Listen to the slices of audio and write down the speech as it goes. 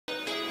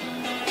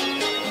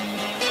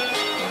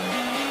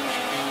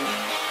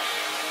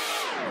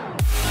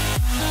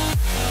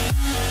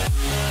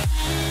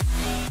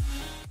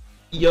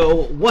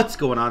Yo, what's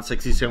going on,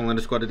 Sexy Sailor Linda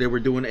Squad? Today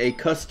we're doing a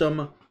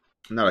casual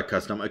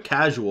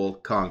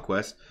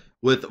conquest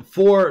with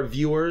 4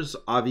 viewers.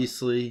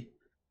 Obviously,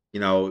 you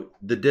know,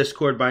 the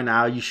Discord by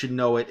now, you should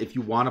know it. If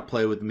you want to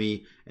play with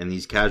me in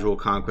these casual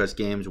conquest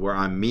games where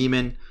I'm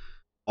memeing,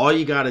 all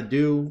you got to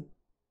do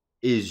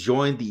is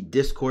join the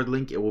Discord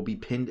link. It will be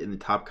pinned in the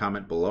top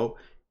comment below.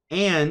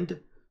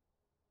 And,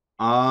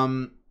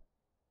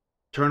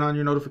 turn on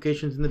your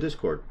notifications in the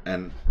Discord,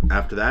 and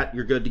after that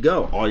you're good to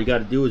go. All you got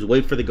to do is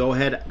wait for the go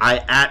ahead.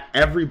 I at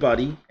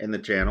everybody in the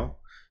channel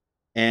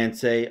and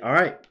say, all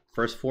right,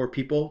 first 4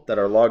 people that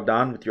are logged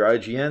on with your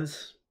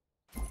IGNs,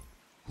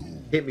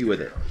 hit me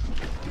with it.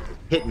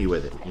 Hit me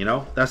with it. You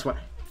know, that's what.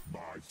 My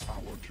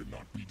power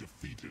cannot be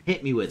defeated.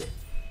 Hit me with it.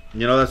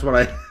 You know, that's what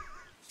I.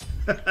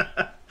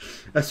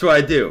 That's what I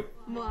do.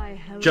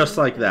 Just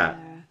like that.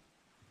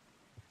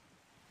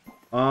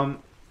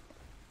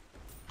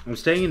 I'm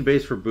staying in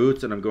base for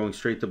boots, and I'm going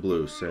straight to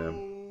blue,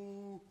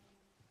 Sam.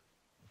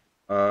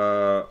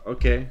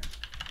 Okay.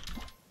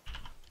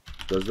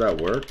 Does that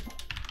work?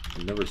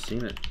 I've never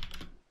seen it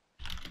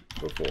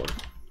before.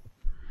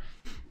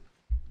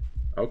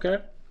 Okay.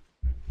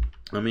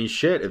 I mean,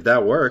 shit, if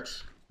that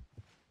works.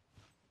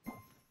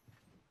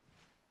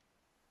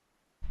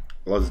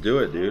 Let's do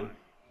it, dude.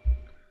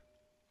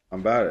 I'm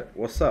about it.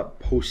 What's up,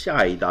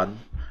 Poseidon?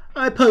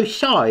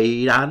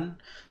 Poseidon.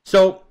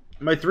 So,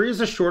 my 3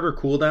 is a shorter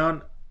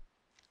cooldown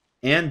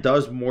and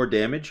does more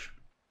damage,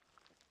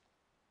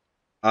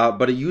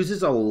 but it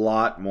uses a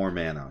lot more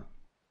mana.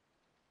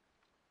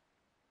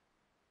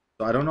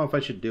 So I don't know if I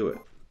should do it.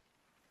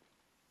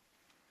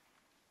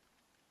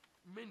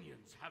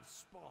 Minions have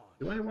spawned.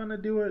 Do I want to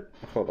do it?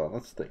 Hold on,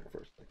 let's think for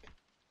a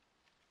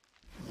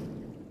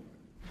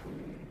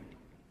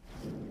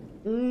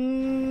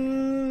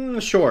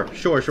second. Sure.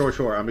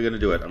 I'm gonna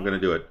do it.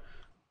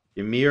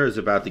 Ymir is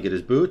about to get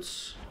his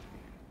boots.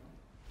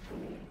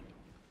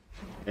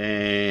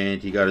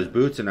 And he got his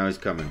boots, and now he's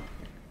coming.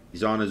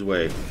 He's on his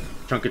way.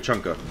 Chunka.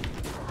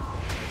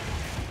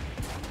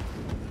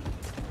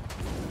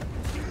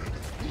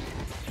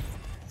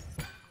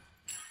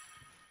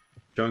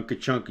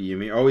 Chunka, you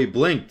mean? Oh, he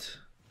blinked.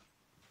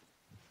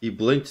 He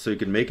blinked so he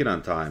could make it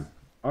on time.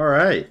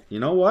 Alright, you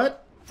know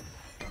what?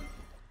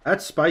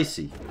 That's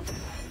spicy.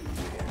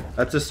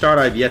 That's a start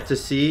I've yet to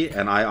see,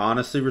 and I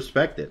honestly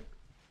respect it.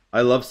 I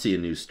love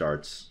seeing new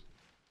starts.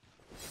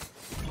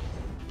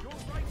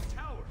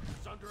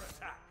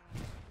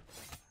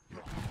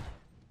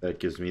 That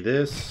gives me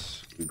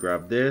this. We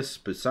grab this.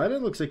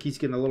 Poseidon looks like he's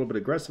getting a little bit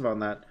aggressive on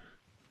that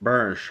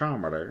burn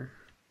shometer.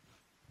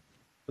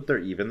 But they're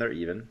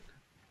even.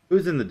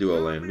 Who's in the duo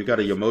lane? We got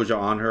a Yamoja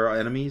on her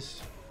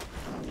enemies.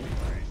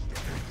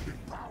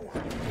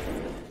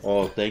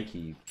 Oh, thank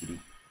you, cutie.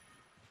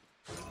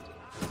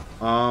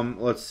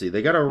 Let's see.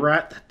 They got a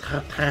rat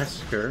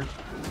tasker.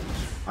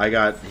 I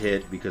got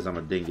hit because I'm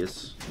a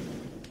dingus.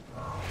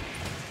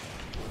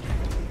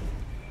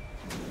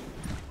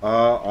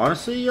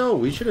 Honestly, yo,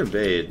 we should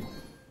invade.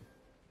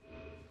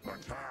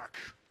 Attack.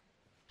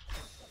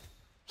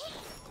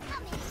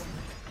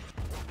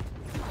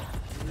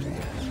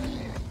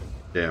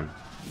 Damn.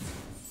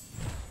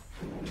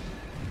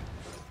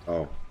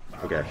 Oh,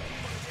 okay.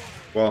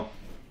 Well,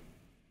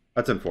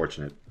 that's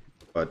unfortunate,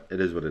 but it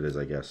is what it is,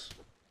 I guess.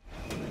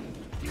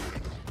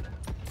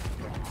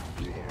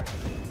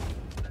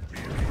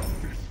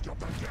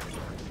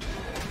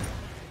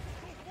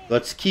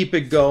 Let's keep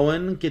it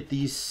going. Get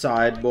these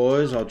side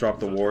boys. I'll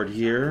drop the ward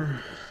here.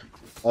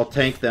 I'll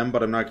tank them,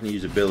 but I'm not going to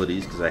use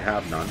abilities because I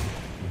have none.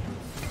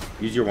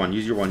 Use your one.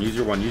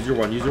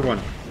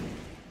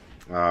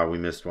 Ah, we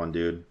missed one,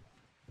 dude.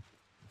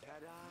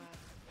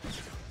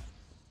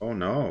 Oh,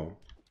 no.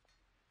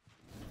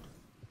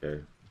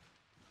 Okay.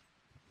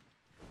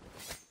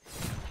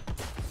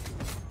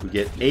 We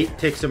get 8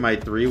 ticks in my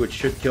 3, which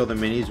should kill the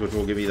minis, which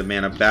will give me the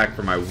mana back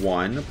for my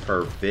 1.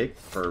 Perfect.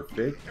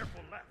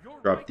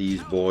 Drop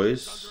these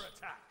boys.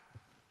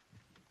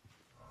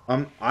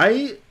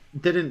 I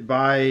didn't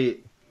buy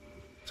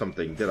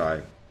something, did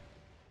I?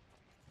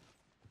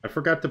 I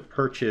forgot to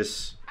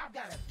purchase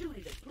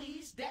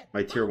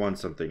my tier 1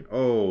 something.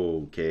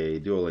 Okay,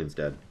 dual lane's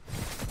dead.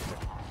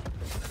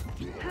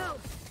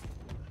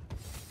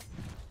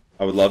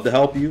 I would love to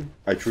help you.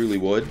 I truly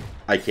would.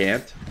 I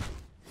can't.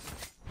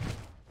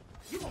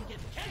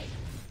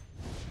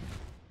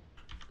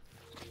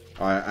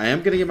 I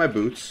am gonna get my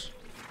boots.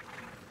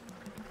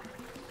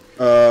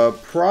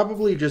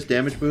 Probably just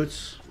damage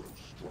boots.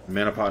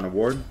 Mana pot and a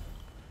ward.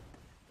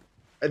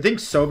 I think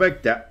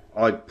Sobek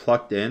like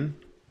plucked in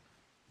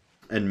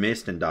and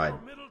missed and died.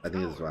 I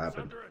think this is what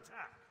happened.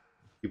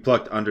 He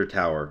plucked under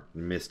tower,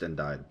 missed and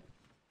died.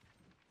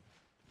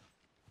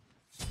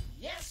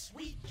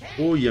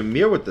 Oh,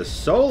 Ymir with the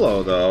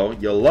solo though.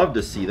 You'll love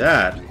to see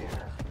that.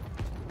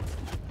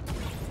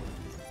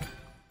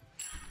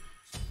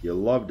 You'll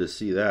love to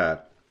see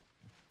that.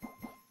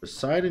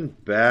 Poseidon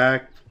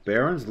back.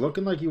 Baron's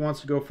looking like he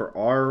wants to go for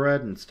our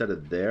red instead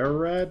of their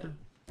red.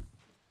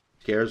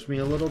 Scares me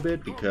a little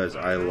bit because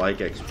I like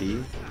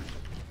XP.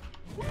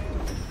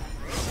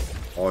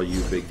 All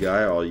you, big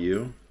guy, all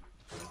you.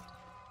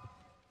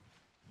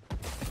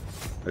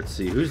 Let's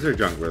see, who's their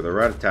jungler? The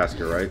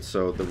Ratatasker, right?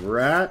 So the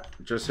rat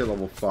just hit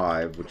level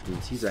 5, which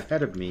means he's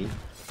ahead of me.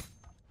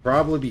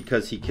 Probably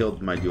because he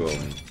killed my duo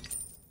lane.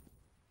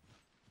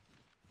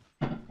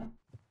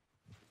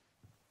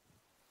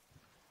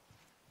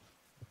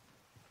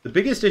 The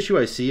biggest issue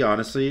I see,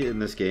 honestly, in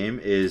this game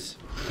is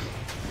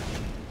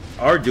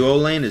our duo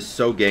lane is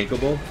so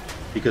gankable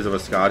because of a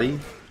Scotty,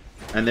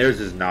 and theirs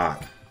is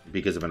not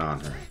because of an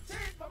Honor.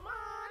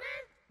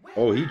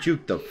 Oh, he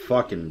juked the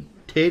fucking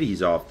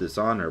titties off this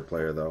Honor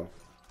player, though.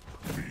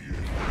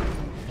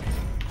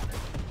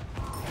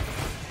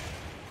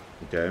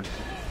 Okay.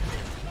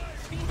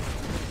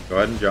 Go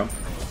ahead and jump.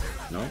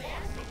 No.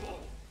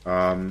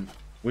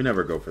 We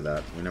never go for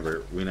that. We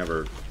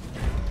never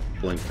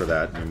blink for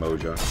that in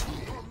Emoja.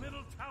 Your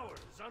middle tower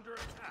is under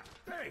attack.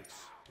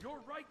 Thanks.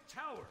 Your right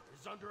tower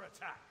is under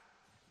attack.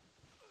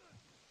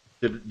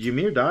 Did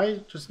Ymir die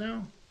just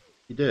now?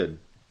 He did.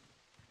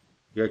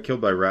 He got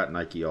killed by Rat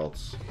Nike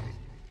ults.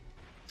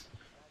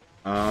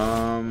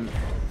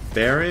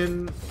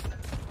 Baron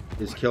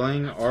is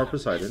killing our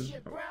Poseidon.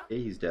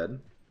 Okay, he's dead.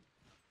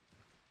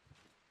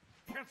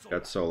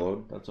 Got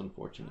soloed. That's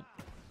unfortunate.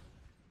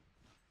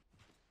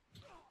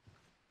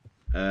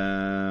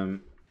 Yikes.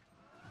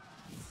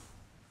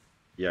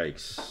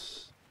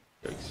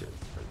 Yikes.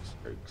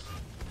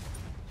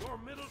 Your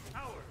middle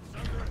tower is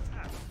under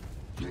attack.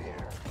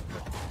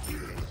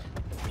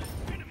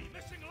 Enemy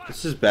missing left.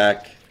 This is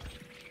back.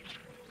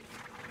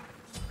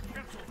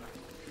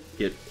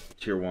 Get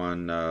tier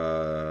 1,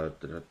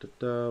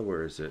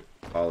 where is it?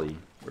 Polly.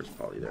 Where's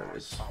Polly? There it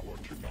is.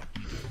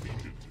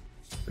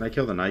 Can I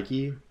kill the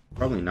Nike?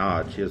 Probably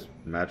not. She has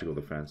magical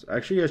defense.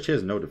 Actually, she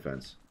has no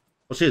defense.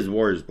 Well, she has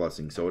Warrior's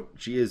Blessing, so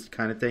she is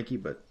kind of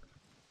tanky, but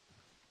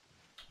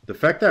the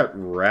fact that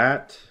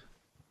Rat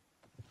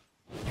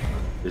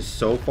is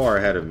so far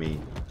ahead of me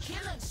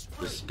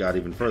just got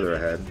even further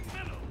ahead.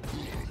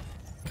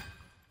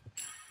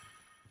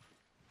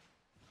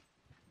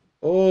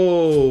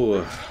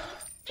 Oh.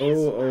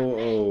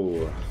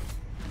 Oh.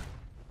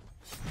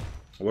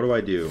 What do I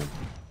do?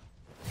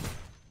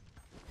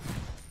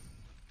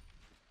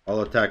 I'll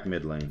attack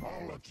mid lane.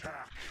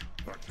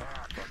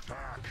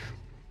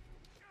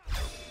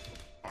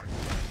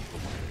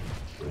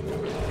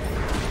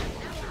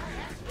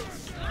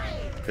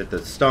 Hit the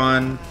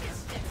stun.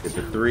 Hit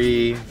the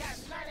 3.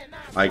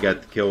 I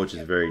got the kill, which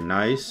is very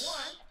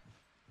nice.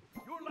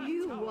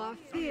 You are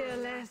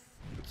fearless.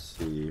 Let's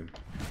see.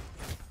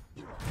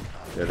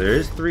 Yeah, there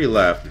is 3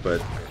 left, but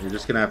you're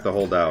just gonna have to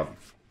hold out.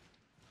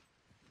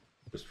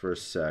 Just for a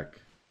sec.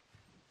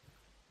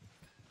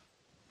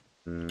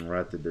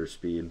 Rat did their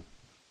speed.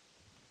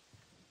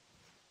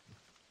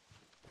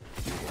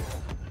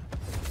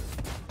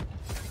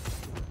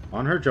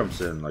 On her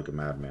jumps in like a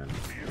madman.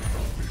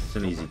 It's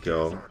an easy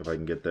kill if I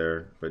can get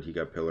there, but he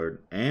got pillared.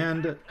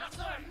 And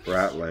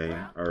Rat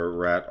lane, or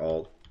Rat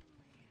ult.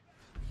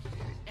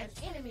 That's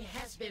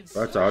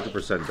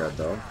 100% dead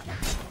though.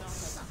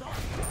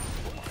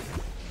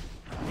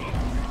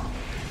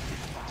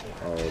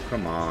 Oh,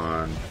 come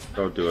on.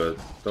 Don't do it.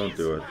 Don't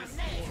do it.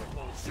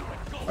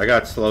 I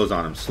got slows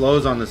on him.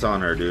 Slows on this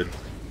Honor, dude.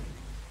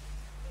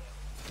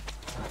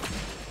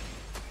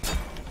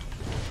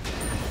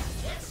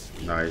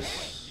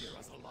 Nice.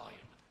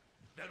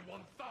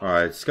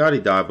 Alright, Scotty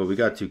died, but we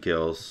got 2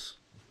 kills.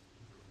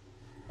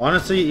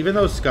 Honestly, even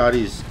though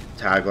Scotty's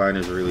tagline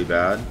is really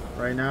bad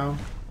right now,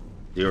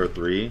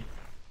 0-3,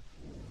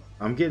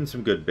 I'm getting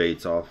some good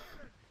baits off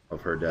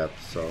of her depth,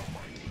 so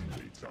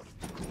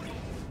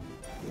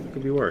it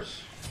could be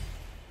worse.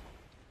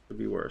 Could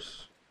be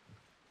worse.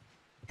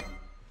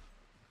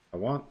 I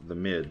want the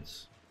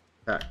mids.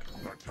 Attack.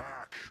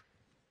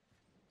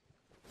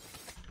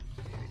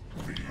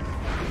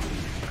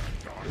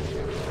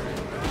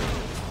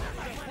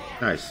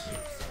 Nice.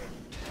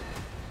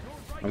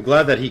 I'm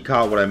glad that he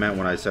caught what I meant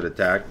when I said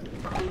attack.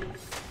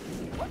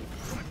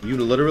 You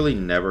literally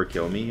never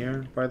kill me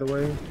here, by the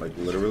way. Like,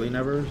 literally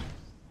never.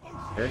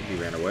 Okay, he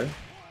ran away.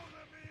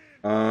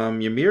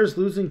 Ymir's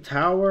losing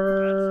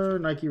tower.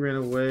 Nike ran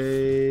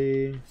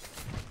away.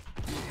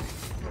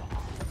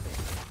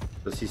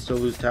 Does he still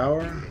lose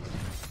tower?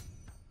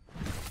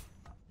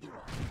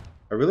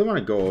 I really want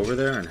to go over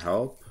there and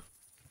help.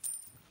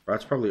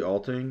 Rat's probably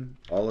ulting.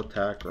 All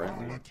attack right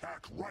now.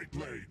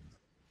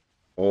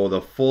 Oh,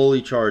 the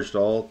fully charged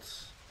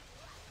ult.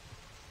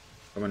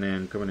 Coming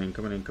in, coming in,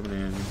 coming in, coming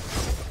in.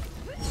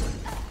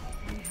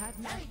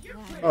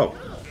 Oh.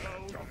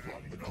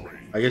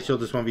 I guess you'll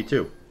just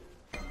 1v2.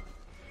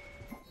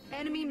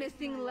 Enemy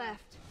missing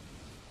left.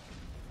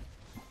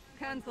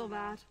 Cancel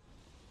that.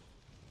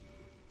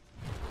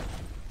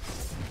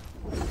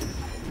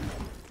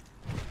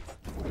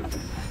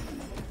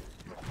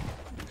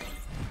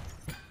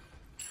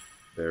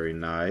 Very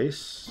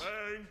nice.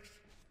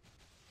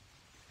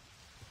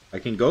 I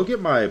can go get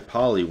my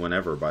poly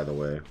whenever, by the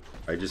way.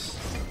 I just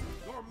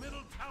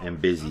am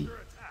busy.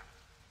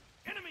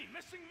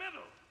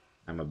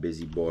 I'm a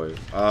busy boy.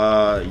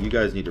 You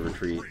guys need to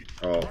retreat.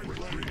 Oh.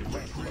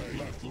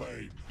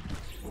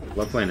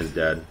 Left lane is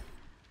dead.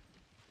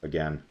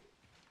 Again.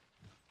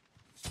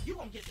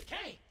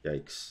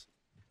 Yikes.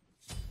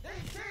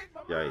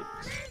 Yikes.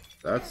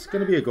 That's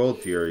gonna be a gold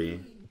fury.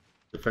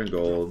 Defend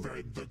gold.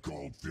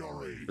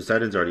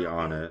 Poseidon's already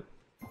on it.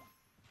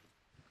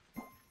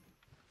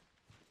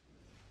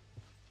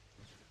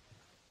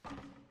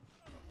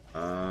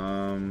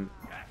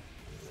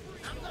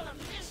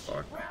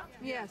 Fuck.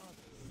 Yes.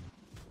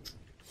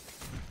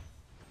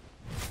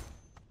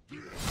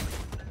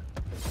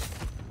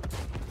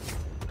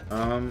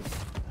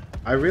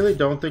 I really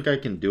don't think I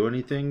can do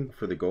anything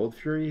for the gold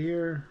fury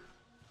here.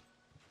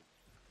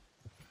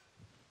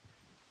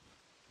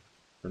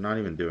 They're not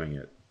even doing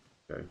it.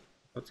 Okay,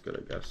 that's good,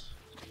 I guess.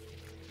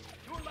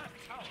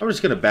 I'm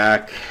just gonna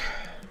back.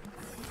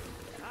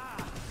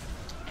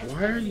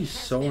 Why are you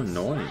so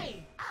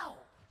annoying?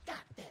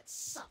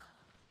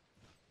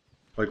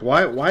 Like,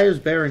 why is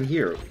Baron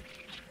here?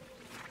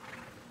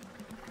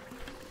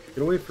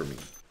 Get away from me.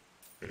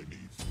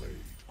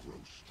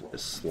 A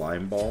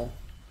slime ball.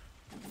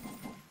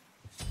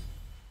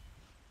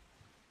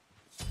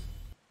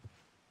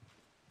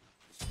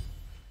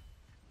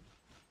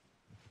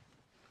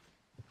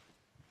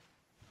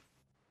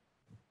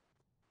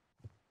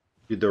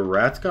 Dude, the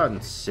rat's gotten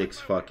 6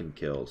 fucking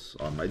kills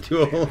on my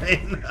duo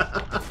lane.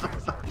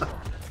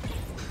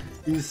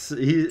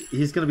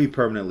 he's gonna be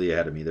permanently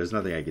ahead of me. There's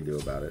nothing I can do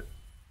about it.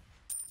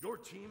 Your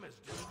team has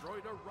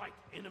destroyed a right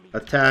enemy.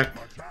 Attack.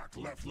 Attack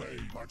left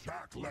lane.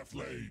 Attack left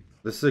lane.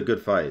 This is a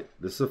good fight.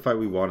 This is a fight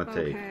we want to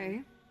take.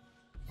 Okay.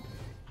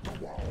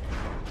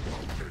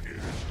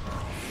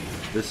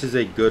 This is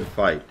a good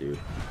fight, dude.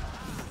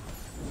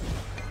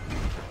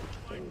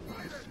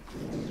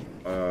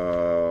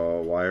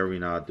 Why are we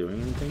not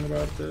doing anything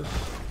about this?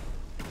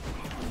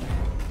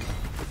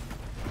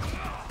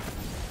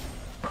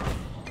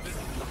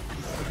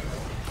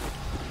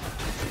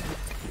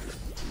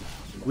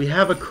 We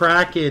have a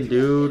Kraken,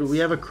 dude. We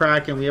have a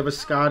Kraken. We have a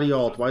Scotty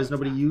ult. Why is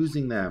nobody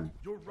using them?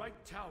 Your right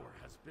tower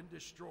has been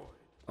destroyed.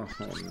 Oh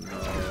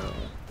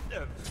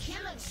no.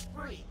 Killing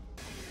spree.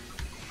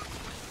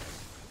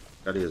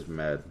 Scotty is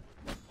mad.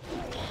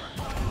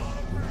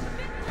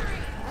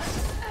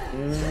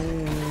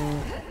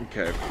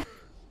 Okay.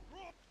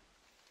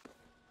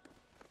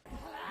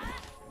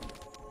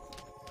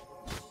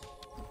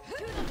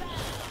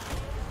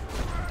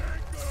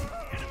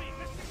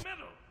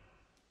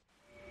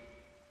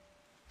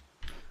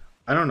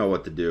 I don't know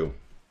what to do,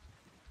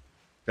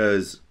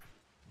 because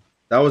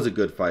that was a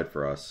good fight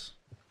for us.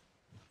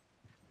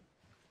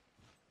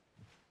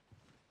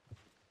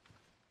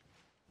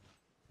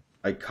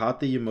 I caught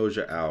the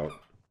Umoja out.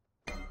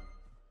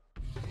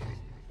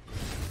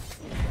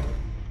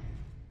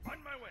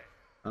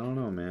 I don't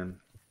know,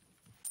 man.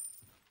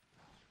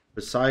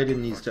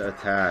 Poseidon needs to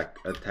attack.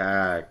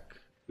 Attack.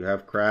 You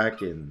have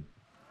Kraken.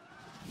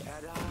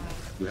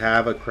 You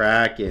have a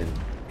Kraken.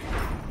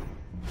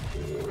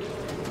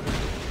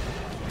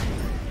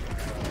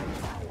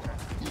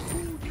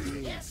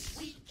 Yes,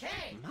 we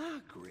can. My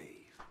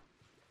grave.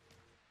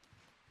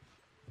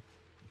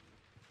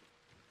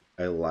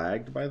 I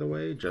lagged, by the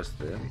way, just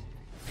then.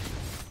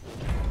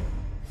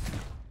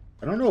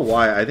 I don't know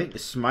why. I think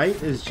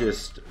Smite is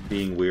just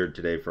being weird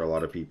today for a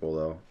lot of people,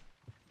 though.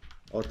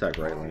 I'll attack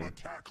right lane.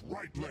 Attack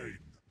right lane.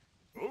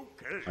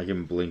 Okay. I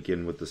can blink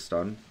in with the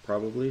stun,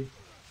 probably.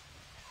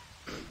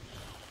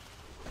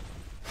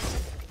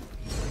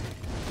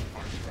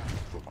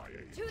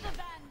 To the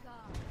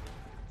vanguard.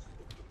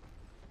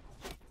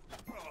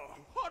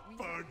 Hot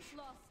fudge.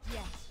 Lost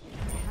yet.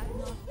 I had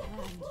not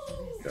planned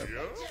for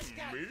this. Just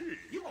got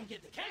you won't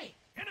get the cane.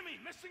 Enemy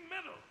missing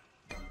middle.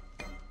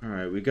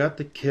 Alright, we got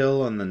the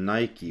kill on the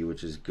Nike,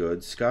 which is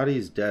good.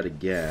 Scotty's dead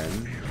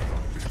again.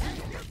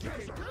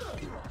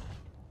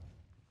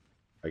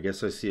 I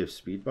guess I see if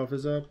speed buff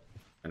is up.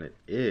 And it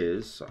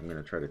is, so I'm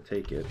going to try to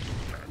take it.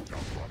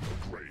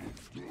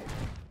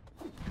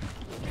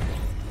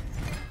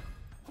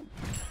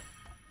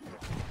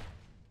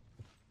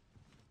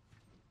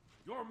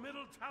 Your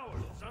middle tower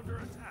is under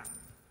attack.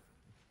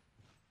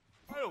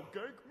 I'll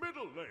gank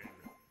middle lane.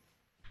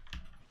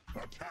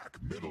 Attack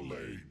middle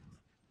lane.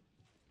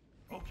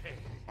 Okay.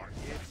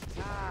 It's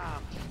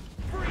time.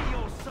 Free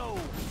your soul.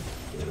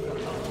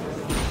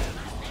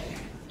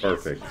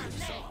 Perfect.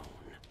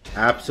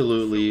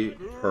 Absolutely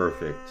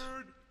perfect.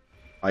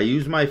 I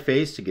use my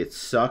face to get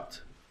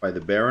sucked by the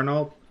Baron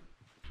ult.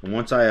 And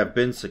once I have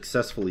been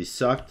successfully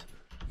sucked,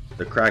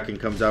 the Kraken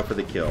comes out for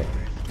the kill.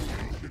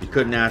 We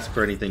couldn't ask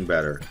for anything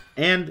better.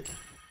 And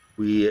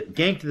we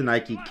ganked the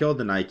Nike, killed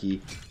the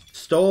Nike,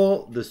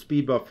 stole the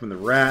speed buff from the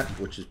rat,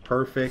 which is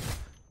perfect.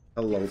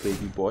 Hello,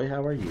 baby boy.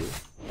 How are you?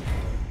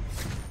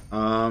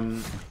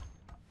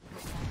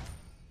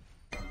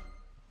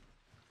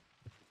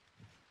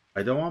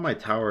 I don't want my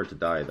tower to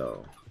die,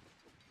 though.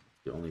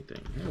 The only thing.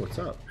 Hey, what's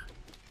up?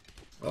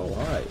 Oh,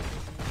 hi.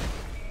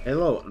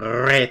 Hello,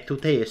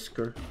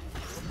 GiTsticker.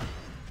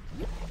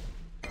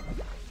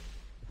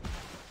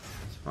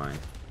 It's fine.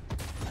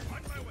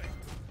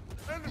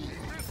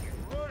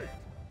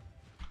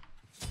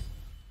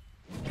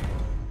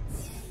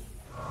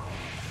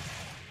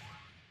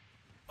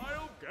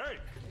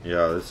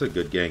 Yeah, this is a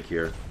good gank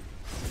here.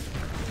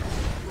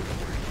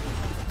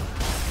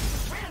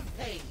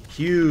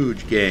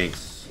 Huge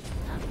ganks.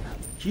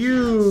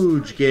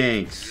 Huge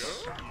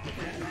ganks.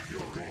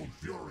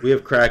 We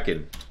have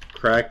Kraken.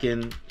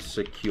 Kraken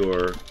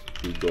secure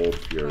the Gold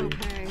Fury.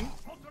 Okay.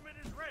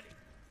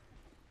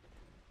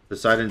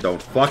 Poseidon,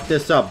 don't fuck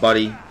this up,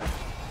 buddy.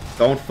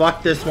 Don't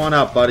fuck this one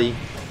up, buddy.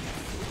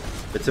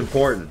 It's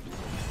important.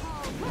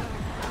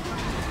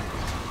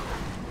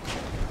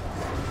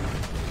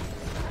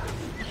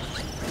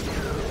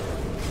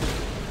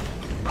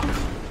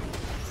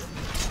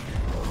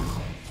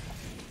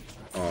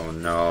 Oh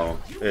no,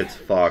 it's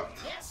fucked.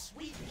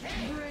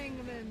 Bring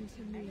them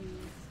to me.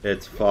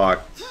 It's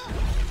fucked. Your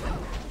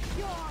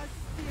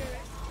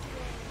spirit.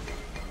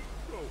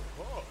 So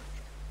hard.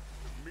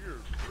 Mere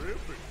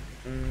dripping.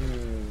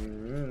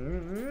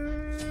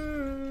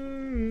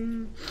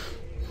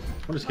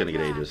 I'm just gonna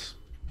get Aegis.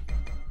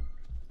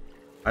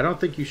 I don't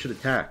think you should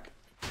attack.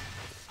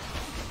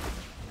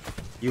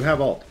 You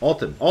have ult.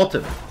 Ult him. Ult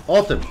him.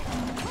 Ult him.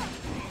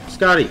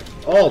 Scotty,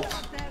 ult.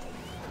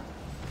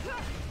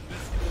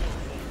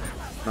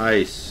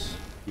 Nice.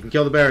 You can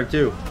kill the Baron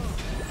too.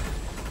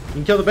 You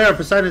can kill the Baron.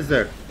 Poseidon's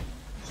there.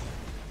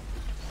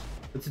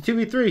 It's a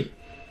 2v3.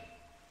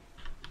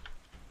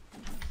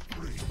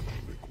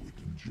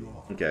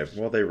 Okay,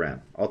 well they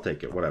ran. I'll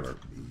take it. Whatever.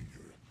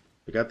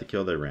 They got the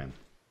kill. They ran.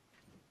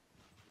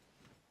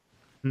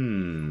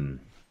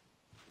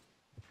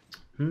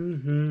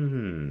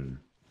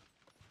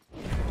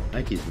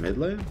 Nike's mid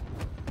lane?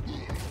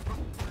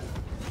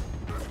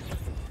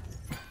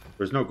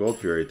 There's no Gold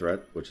Fury threat,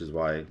 which is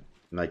why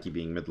Nike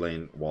being mid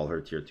lane while her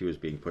tier 2 is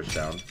being pushed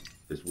down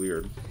is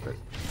weird. But,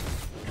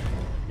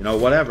 you know,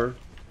 whatever.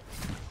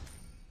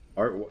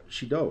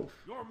 She dove.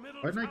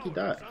 Why'd Nike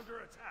dive?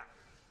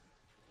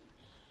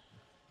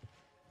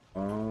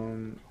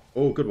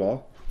 Oh, good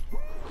wall.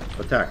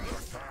 Attack.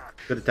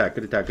 Good attack,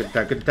 good attack, good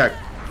attack, good attack.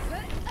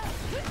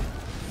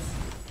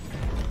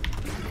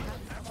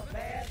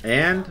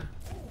 And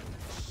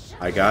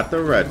I got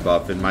the red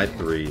buff in my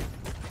 3.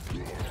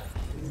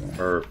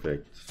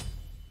 Perfect.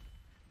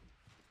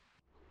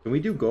 Can we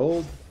do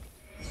gold?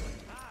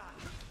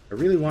 I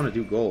really want to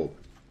do gold.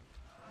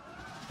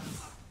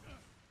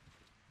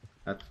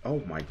 That's, oh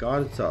my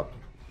god, it's up.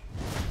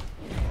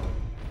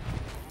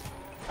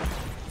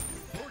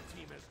 Your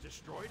team has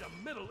destroyed a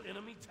middle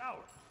enemy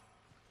tower.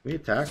 Can we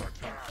attack? An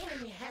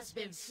enemy has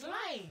been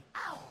slain.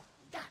 Ow,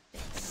 got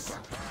this.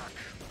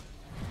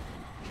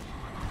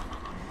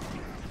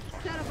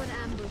 Set up an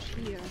ambush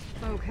here.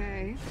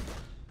 Okay.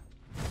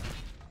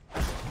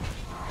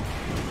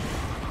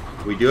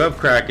 We do have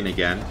Kraken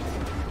again.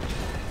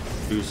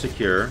 2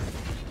 secure.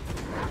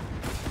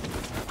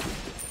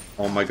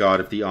 Oh my god,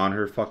 if the on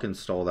her fucking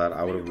stole that,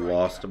 I would have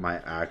lost my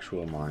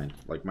actual mind.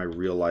 Like my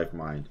real life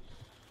mind.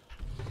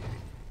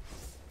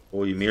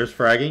 Oh, Ymir's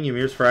fragging,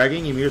 Ymir's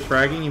fragging, Ymir's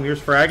fragging,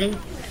 Ymir's fragging.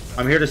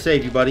 I'm here to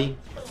save you, buddy.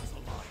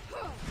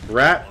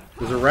 Rat.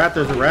 There's a rat,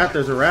 there's a rat,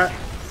 there's a rat.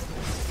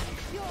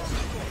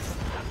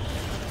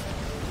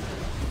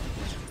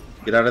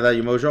 Get out of that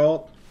Umoja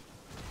ult.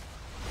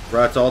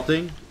 Rat's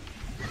ulting.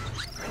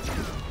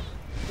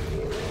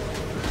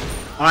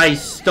 I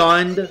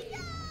stunned.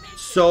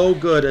 So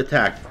good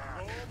attack.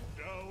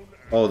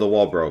 Oh, the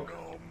wall broke.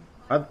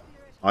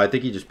 I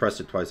think he just pressed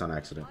it twice on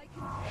accident.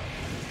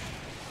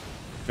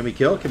 Can we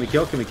kill? Can we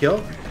kill? Can we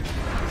kill?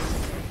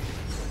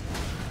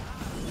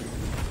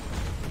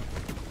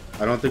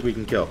 I don't think we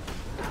can kill.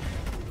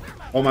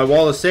 Oh, my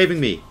wall is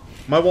saving me.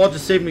 My wall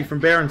just saved me from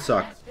Baron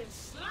suck.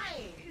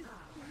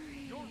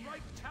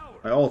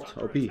 I ult.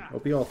 OP.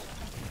 OP ult.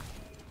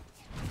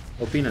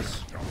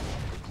 OPness.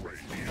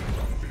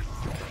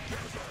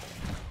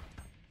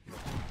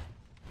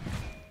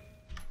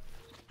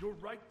 Your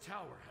right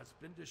tower has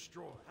been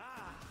destroyed.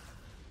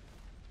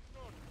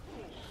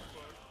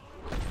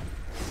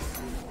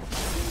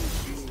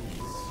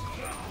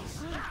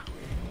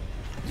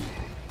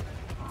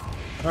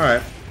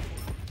 Alright.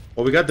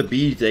 Well, we got the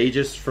beads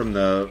Aegis from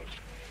the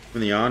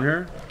on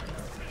her.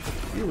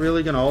 You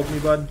really gonna ult me,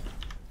 bud?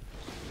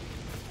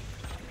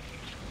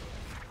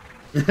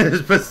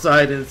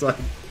 Poseidon's like,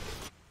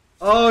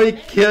 oh,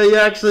 you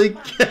actually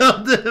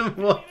killed him.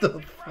 What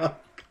the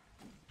fuck?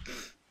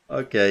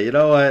 Okay, you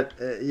know what?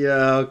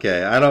 Yeah,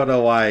 okay. I don't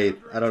know why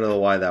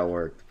that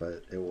worked,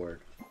 but it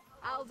worked.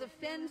 I'll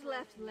defend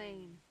left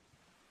lane.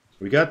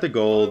 We got the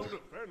gold.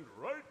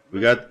 We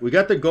got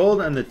the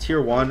gold and the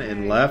tier 1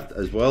 in left,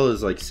 as well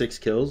as like 6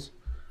 kills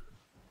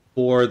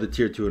for the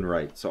tier 2 in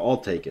right. So I'll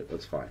take it.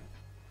 That's fine.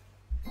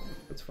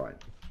 That's fine.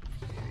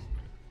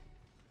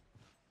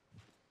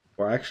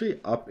 We're actually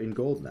up in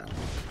gold now.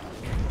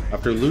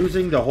 After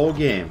losing the whole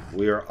game,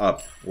 we are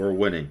up. We're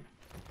winning.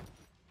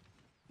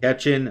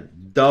 Catching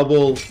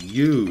double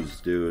U's,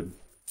 dude.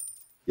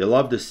 You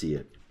love to see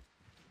it.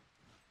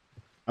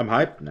 I'm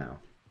hyped now.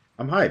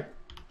 I'm hyped.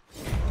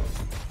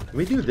 Can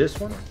we do this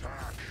one?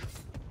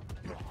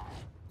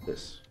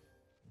 This.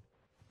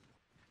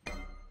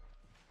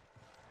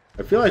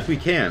 I feel like we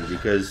can,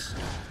 because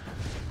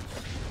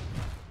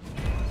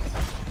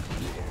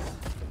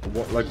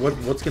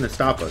What's gonna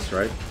stop us,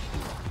 right?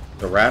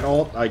 The rat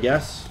ult, I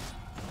guess.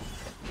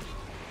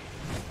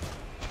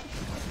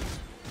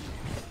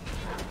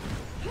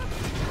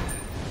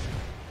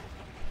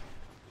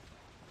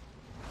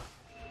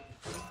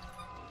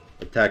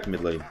 Attack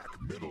mid lane.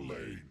 Middle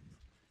lane.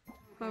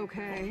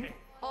 Okay.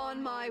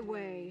 On my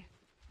way.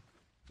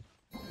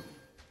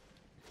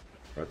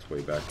 Rat's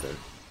way back there.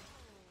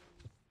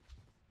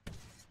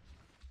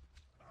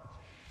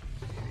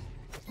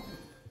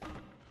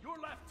 Your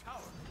left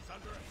tower is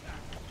under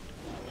attack.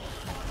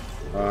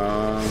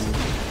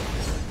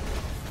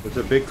 There's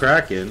a big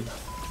Kraken.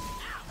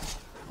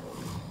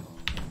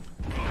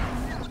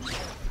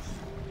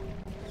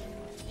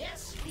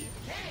 Yes, we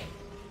can.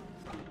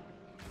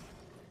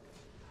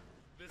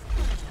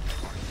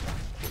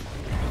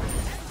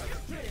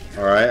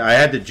 Alright, I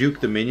had to juke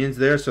the minions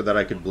there so that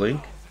I could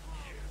blink.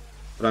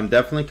 But I'm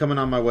definitely coming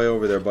on my way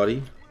over there,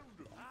 buddy.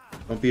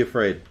 Don't be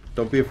afraid.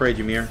 Don't be afraid,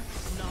 Ymir.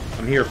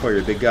 I'm here for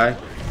you, big guy.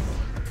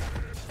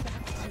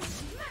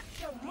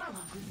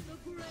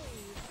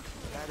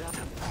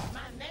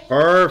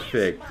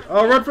 Perfect.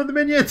 Oh, run from the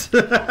minions!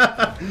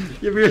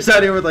 Ymir's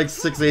out here with like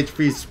 6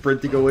 HP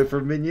sprinting away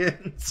from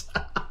minions.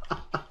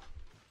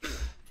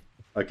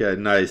 Okay,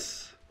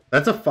 nice.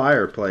 That's a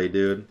fire play,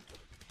 dude.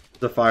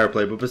 It's a fire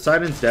play, but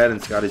Poseidon's dead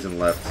and Scotty's in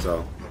left,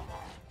 so...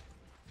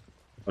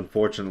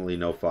 Unfortunately,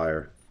 no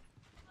fire.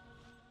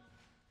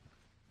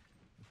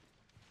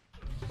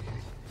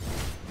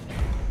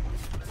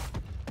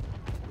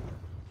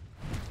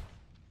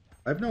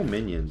 I have no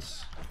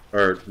minions.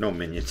 Or, no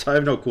minions. I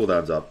have no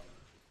cooldowns up.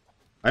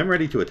 I'm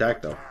ready to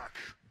attack, though.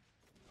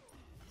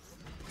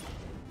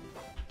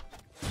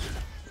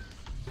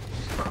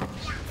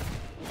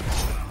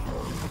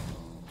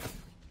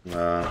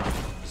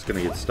 Just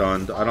gonna get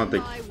stunned. I don't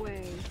think...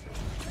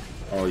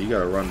 Oh, you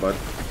gotta run, bud.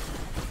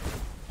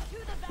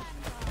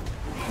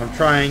 I'm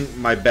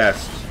trying my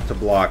best to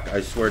block.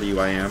 I swear to you,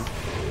 I am.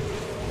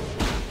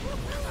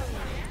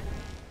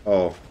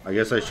 Oh, I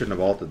guess I shouldn't have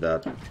ulted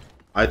that.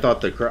 I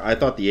thought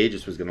the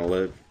Aegis was gonna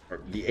live.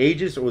 The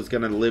Aegis was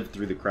gonna live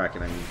through the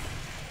Kraken. I mean,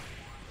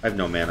 I have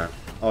no mana.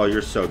 Oh,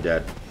 you're so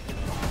dead.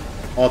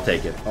 I'll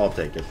take it. I'll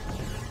take it.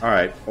 All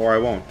right, or I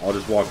won't. I'll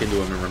just walk into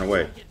him and run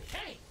away.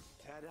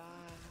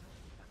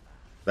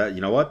 That,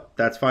 you know what?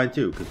 That's fine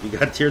too, because we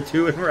got tier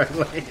 2 in right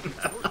lane.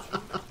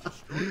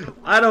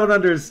 I don't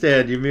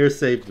understand. Ymir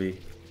saved me.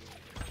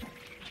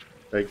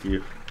 Thank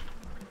you.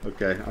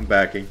 Okay, I'm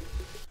backing.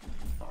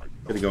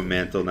 Gonna go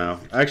Mantle now.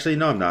 Actually,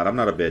 no, I'm not. I'm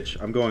not a bitch.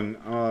 I'm gonna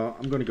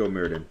go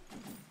Mirrodin.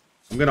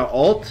 I'm gonna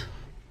ult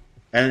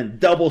and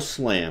double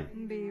slam.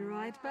 Be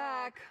right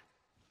back.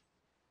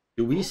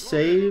 Do we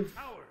save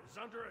Tower is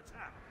under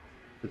attack.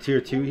 the tier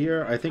 2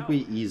 here? I think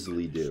we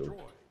easily do.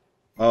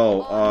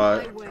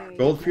 Oh,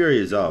 Gold Fury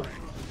is up.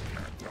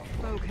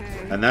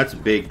 Okay. And that's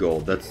big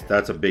gold.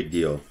 That's a big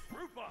deal.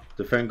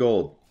 Defend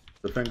gold.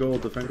 Defend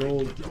gold. Defend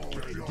gold.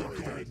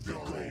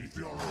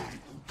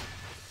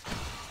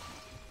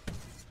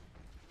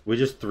 We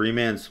just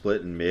 3-man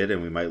split in mid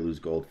and we might lose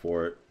gold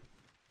for it.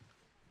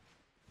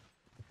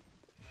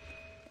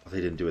 Oh,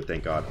 they didn't do it,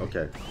 thank God.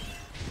 Okay.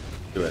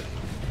 Do it.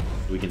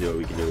 We can do it,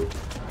 we can do it.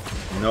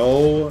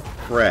 No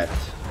fret.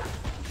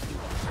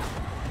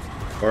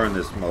 Burn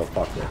this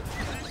motherfucker.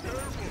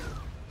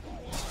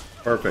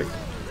 Perfect.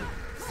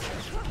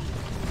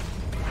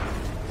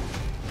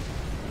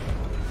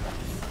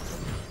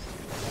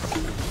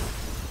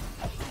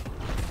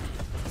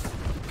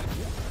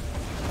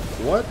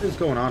 What is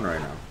going on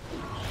right now?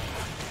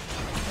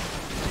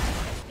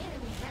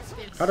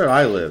 How did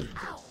I live?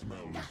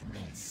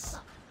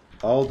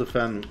 I'll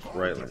defend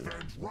right lane.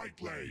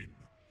 Right lane.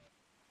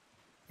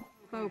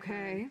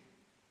 Okay.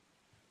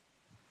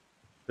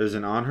 There's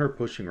an on her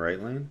pushing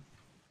right lane.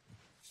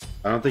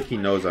 I don't think he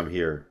knows I'm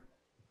here.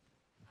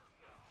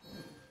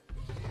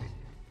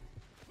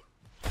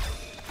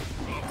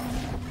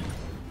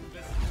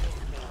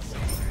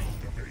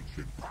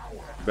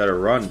 Better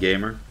run,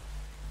 gamer.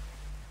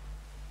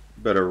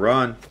 Better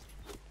run.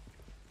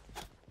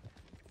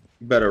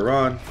 Better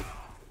run.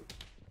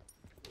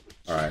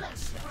 Alright.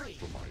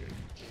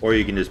 Or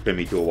you can just pin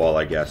me to a wall,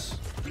 I guess.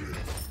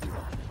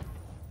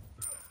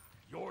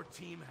 Your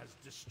team has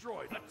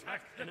destroyed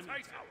attack the Titan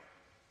tower.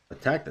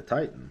 Attack the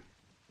Titan?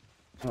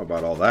 I don't know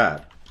about all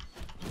that.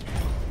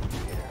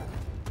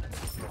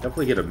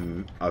 Definitely get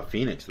a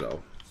Phoenix,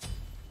 though.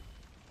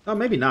 Oh,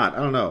 maybe not. I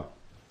don't know.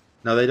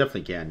 No, they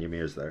definitely can.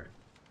 Ymir's there.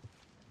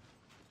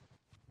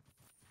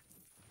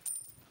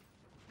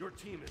 Your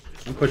team is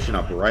I'm pushing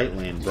up right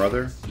lane,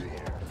 brother.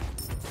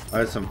 I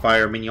have some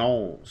fire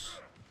minions.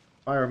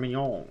 Fire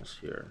minions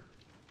here.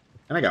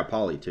 And I got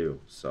Polly,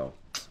 too, so...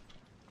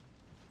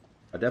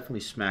 I definitely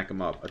smack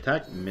him up.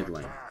 Attack mid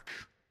lane.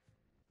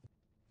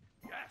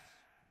 yes.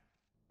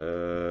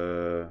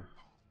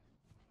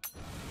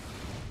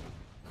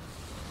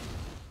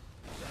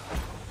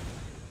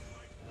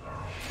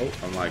 Oh,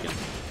 I'm lagging.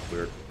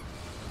 Weird.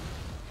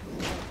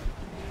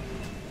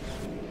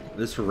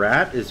 This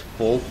rat is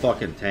full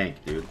fucking tank,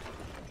 dude.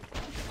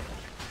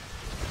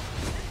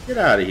 Get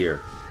out of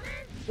here.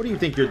 What do you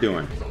think you're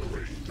doing?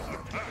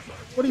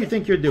 What do you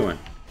think you're doing?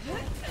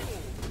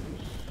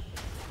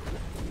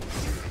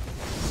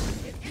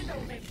 If it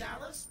don't make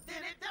dollars, then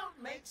it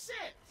don't make sense.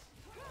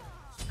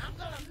 I'm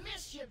gonna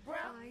miss you, bro.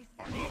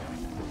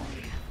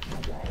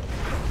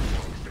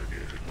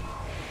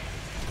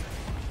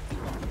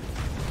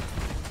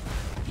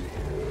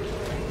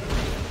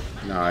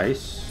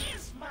 Nice.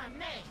 It's my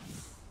name.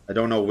 I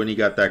don't know when he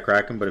got that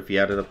Kraken, but if he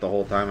had it up the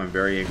whole time, I'm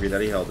very angry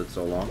that he held it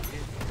so long.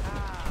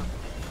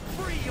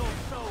 Free your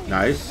soul.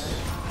 Nice.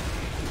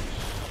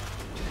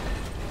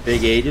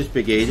 Big Aegis,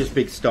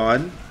 big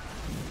stun.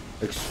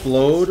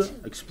 Explode.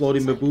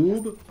 Exploding my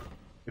boob.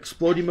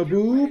 Exploding my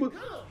boob.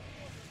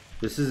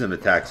 This is an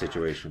attack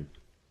situation.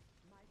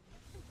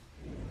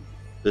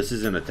 This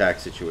is an attack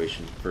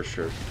situation, for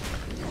sure.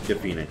 Get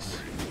Phoenix.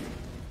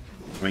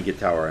 I mean, get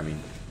Tower, I mean.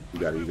 You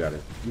got it, you got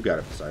it. You got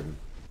it, Poseidon.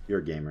 You're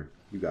a gamer.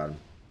 You got him.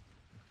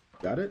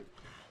 Got it?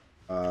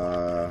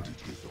 An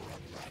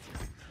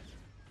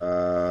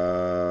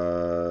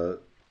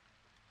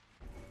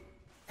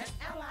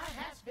ally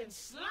has been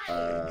slain.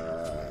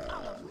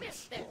 I'ma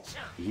miss that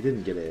chunk. He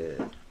didn't get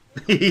it.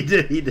 He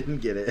didn't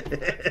get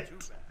it.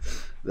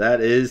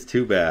 That is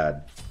too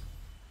bad.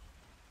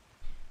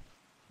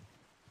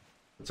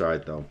 It's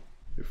alright though.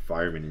 Your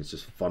fireman is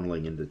just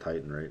funneling into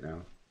Titan right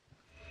now.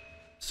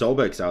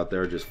 Sobek's out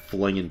there just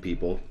flinging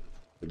people.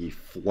 Like he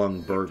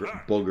flung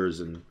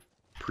boogers in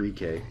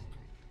pre-K.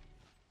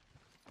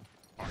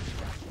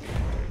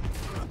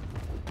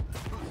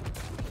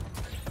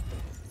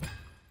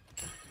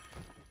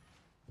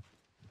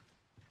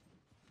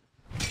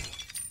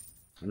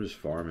 I'm just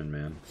farming,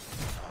 man.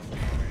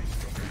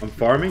 I'm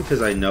farming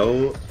because I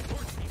know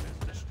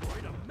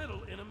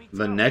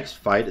the next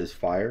fight is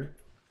Fire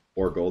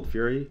or Gold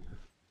Fury,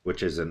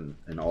 which is an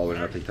all or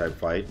nothing type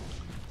fight.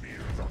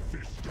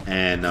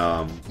 And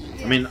I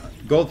mean,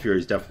 Gold Fury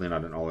is definitely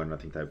not an all or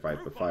nothing type fight,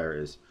 but Fire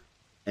is.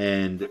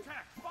 And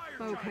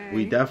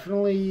we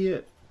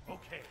definitely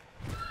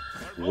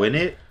win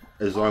it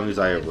as long as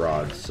I have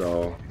rods.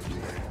 So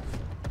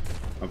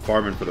I'm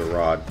farming for the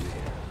rod.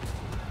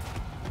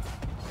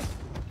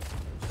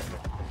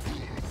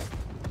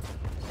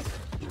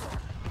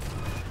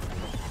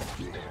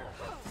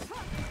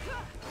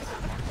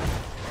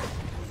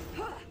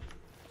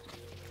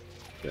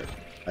 Okay.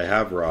 I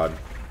have rod.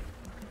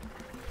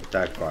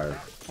 Attack fire.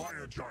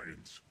 Fire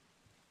giants.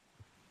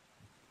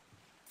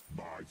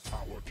 My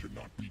power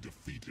cannot be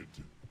defeated.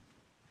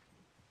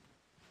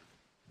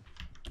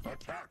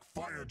 Attack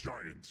fire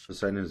giants.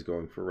 Poseidon is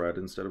going for red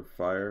instead of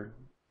fire.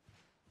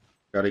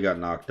 Scotty got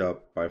knocked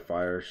up by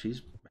fire.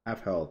 She's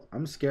half health.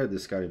 I'm scared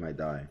this Scotty might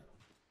die.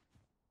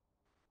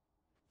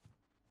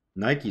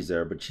 Nike's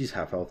there, but she's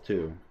half health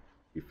too.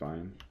 Be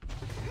fine.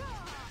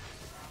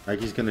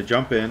 Nike's gonna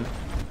jump in.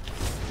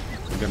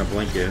 I'm gonna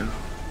blink in.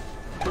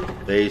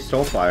 They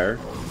stole fire.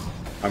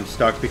 I'm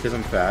stuck because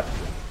I'm fat.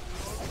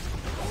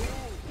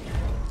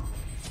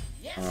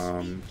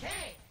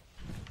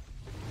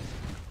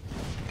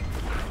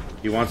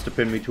 He wants to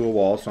pin me to a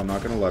wall, so I'm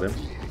not gonna let him.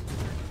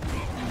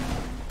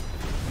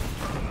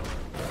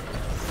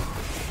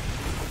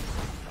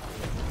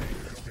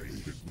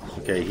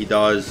 Okay, he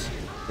does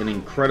an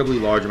incredibly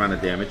large amount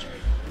of damage.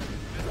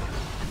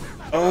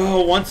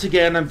 Oh, once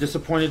again, I'm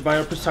disappointed by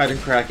our Poseidon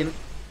Kraken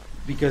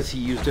because he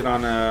used it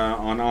on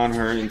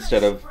her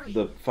instead of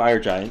the Fire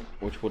Giant,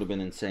 which would have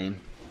been insane.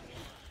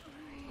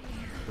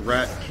 The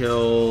rat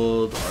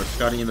killed our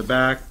Scotty in the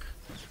back.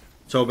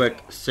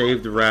 Sobek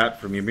saved the rat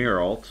from Ymir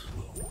ult.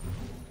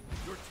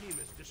 Your team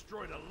has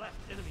destroyed a left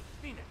enemy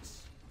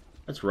Phoenix.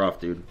 That's rough,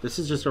 dude. This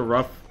is just a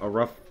rough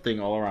thing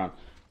all around.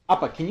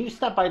 Appa, can you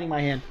stop biting my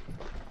hand?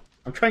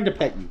 I'm trying to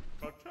pet you.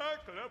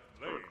 Attack left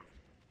lane.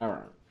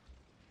 Alright.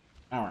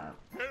 Alright.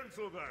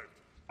 Cancel that.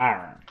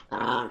 Alright.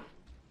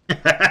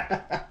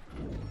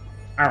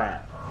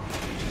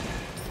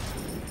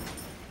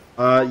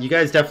 Alright. You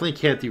guys definitely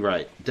can't do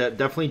right.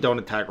 Definitely don't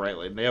attack right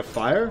lane. They have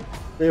fire?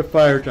 They have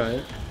fire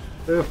giant.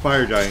 They have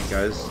fire giant,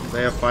 guys.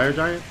 They have fire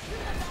giant?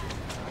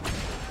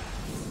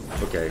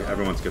 Okay,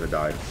 everyone's gonna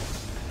die.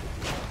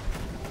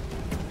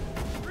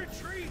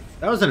 Retreat.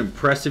 That was an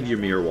impressive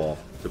Ymir wall,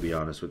 to be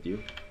honest with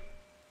you.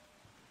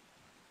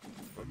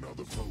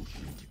 Another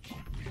potion to keep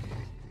me.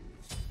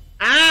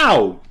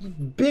 Ow! You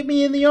bit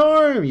me in the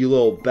arm, you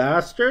little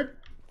bastard.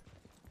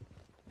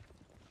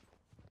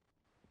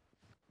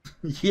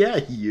 Yeah,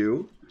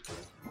 you.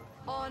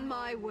 On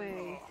my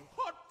way.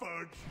 Hot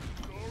fudge.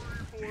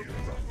 Sorry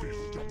for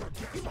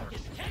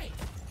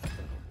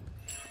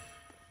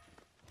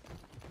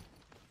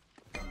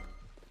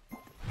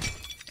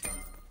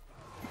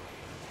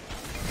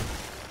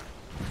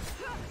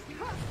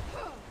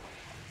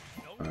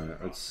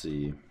Alright, let's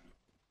see.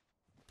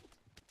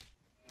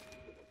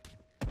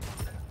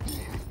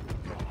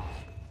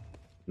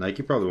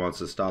 Nike probably wants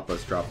to stop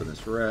us dropping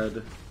this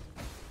red.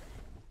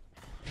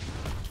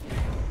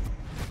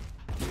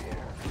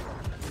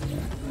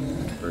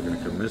 They're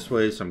gonna come this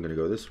way, so I'm gonna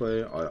go this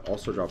way. I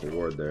also drop a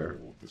ward there.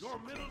 Your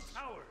middle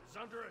tower is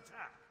under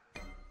attack.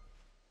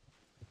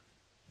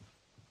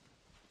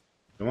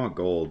 I want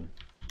gold.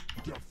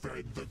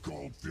 Defend the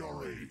Gold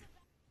Fury.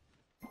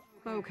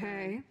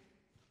 Okay.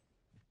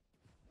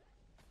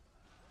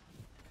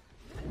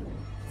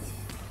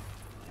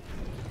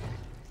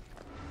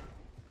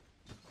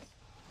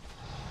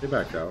 They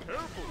backed out.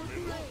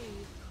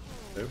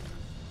 Okay.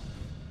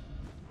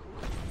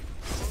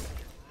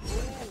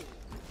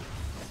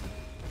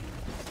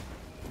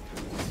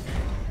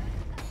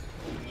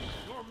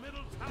 Your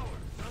middle tower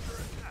is under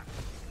attack.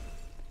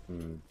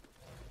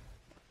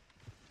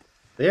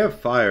 They have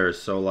fire,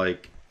 so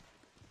like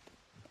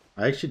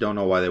I actually don't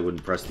know why they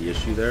wouldn't press the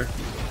issue there.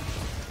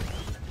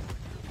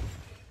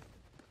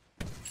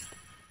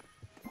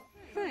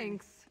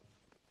 Thanks.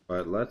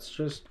 But let's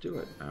just do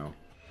it now.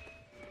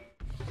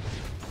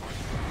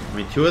 I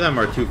mean, two of them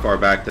are too far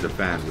back to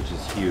defend, which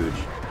is huge.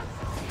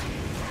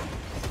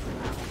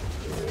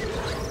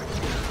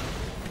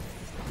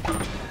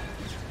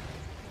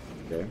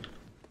 Okay.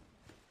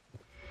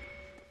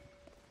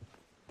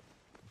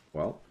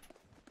 Well.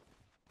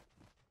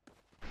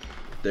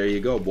 There you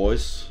go,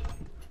 boys.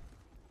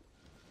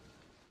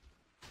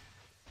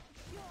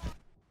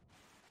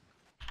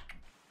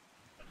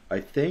 I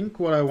think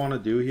what I want to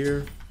do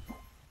here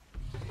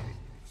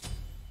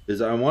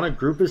is I want to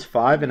group as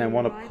 5 and I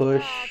want to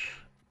push.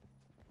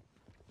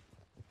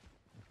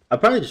 I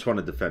probably just want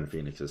to defend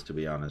Phoenixes, to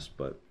be honest,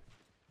 but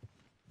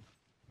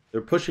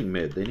they're pushing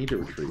mid. They need to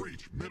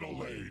retreat. Middle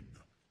lane.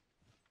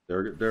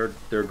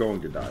 They're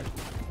going to die.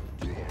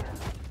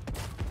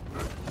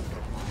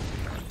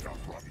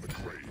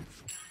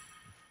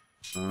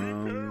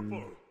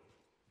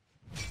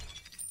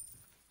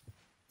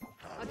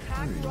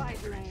 Attack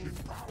right lane.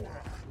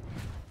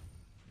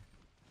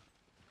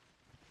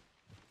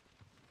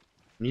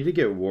 Need to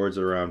get wards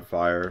around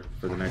fire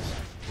for the next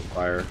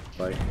fire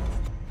fight.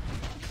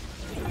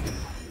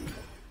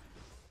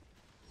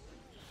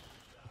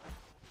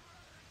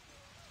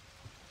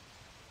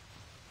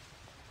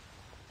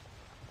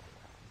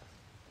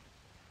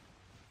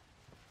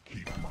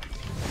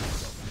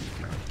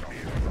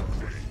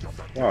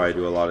 Wow, I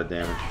do a lot of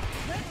damage.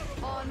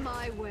 On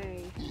my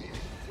way.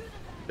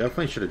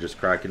 Definitely should have just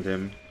Krakened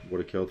him.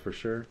 Would have killed for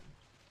sure.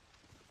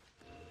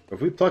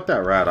 If we pluck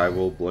that rat, I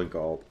will blink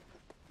ult.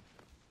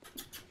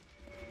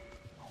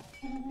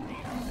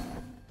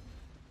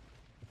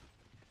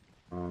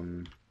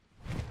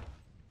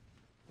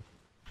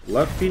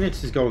 Left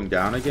Phoenix is going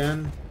down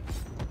again.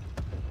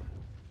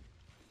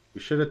 We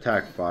should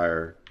attack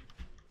fire.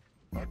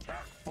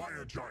 Attack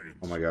fire giants.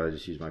 Oh my god, I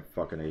just used my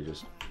fucking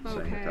Aegis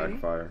saying attack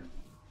fire.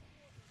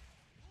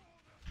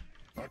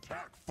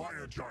 Attack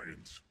fire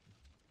giants.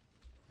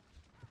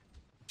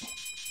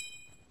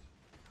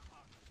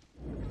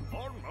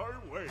 On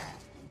my way.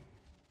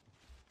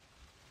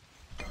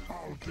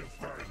 I'll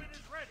defend. Is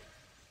ready.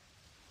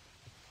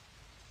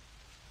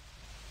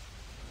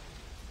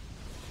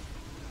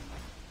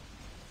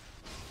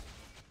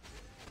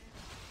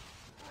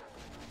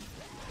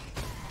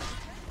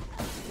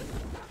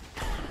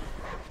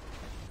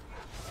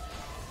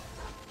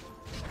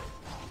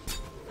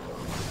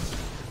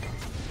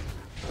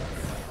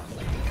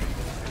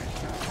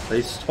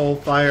 They stole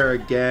fire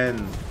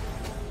again.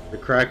 The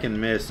Kraken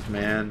missed,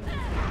 man.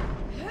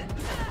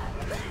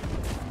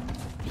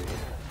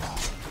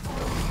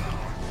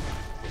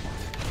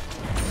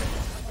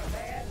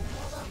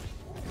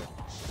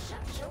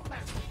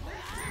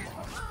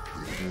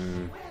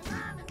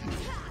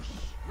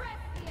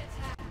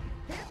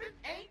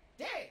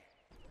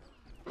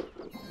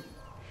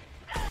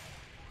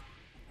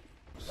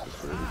 This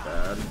is really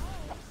bad.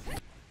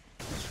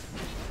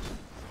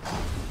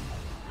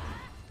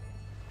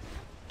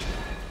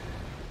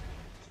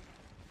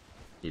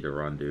 Need to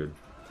run, dude.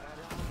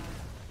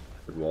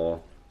 Good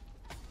wall.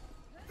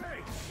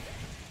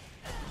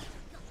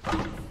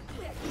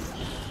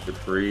 Good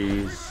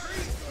freeze.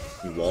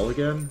 You wall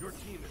again?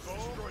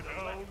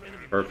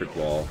 Perfect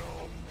wall.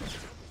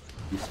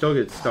 You still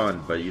get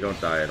stunned, but you don't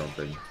die, I don't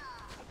think.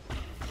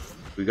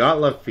 We got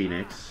left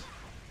Phoenix.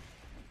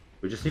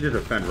 We just need to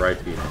defend right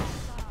Phoenix,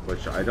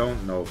 which I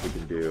don't know if we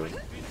can do.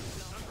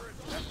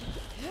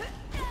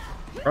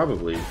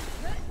 Probably.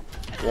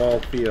 Wall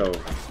Theo.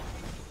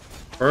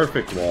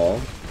 Perfect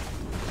wall.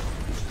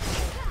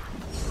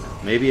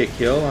 Maybe a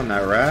kill on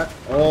that rat.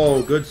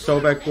 Oh, good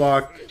Sobek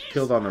block.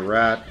 Killed on the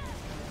rat.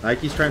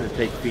 Nike's trying to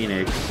take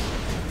Phoenix.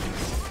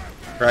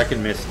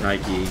 Kraken missed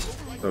Nike,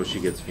 so she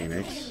gets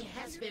Phoenix.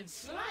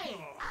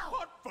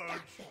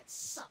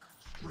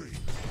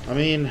 I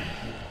mean,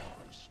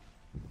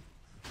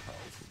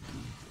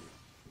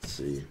 let's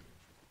see.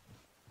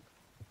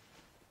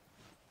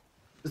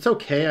 It's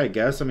okay, I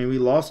guess. I mean, we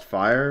lost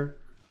fire.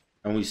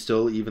 And we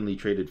still evenly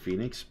traded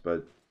Phoenix,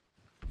 but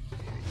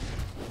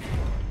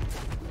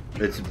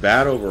it's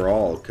bad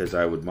overall because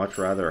I would much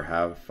rather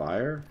have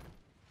fire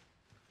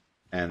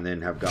and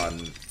then have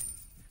gotten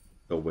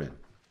the win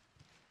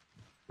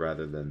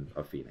rather than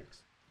a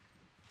Phoenix.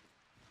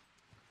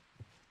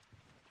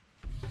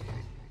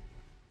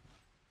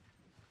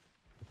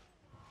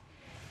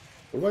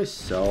 What do I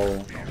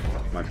sell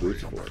my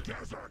boots for?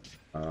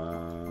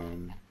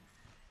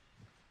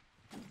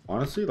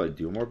 Honestly, like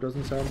Doom Orb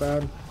doesn't sound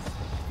bad.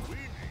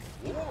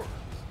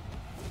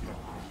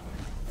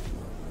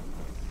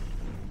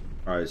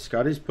 Alright,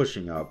 Scotty's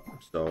pushing up,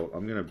 so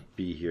I'm gonna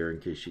be here in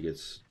case she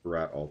gets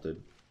rat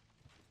ulted.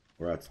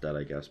 Rat's dead,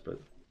 I guess, but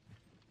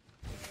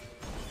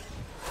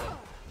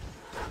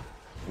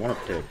I wanna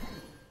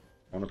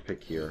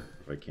pick here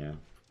if I can.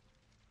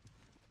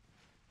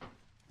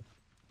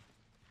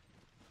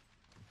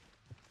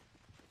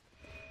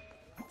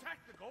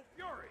 Tactical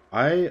fury.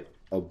 I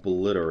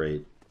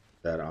obliterate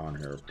that on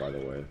her, by the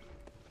way.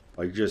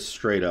 Like, just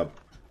straight up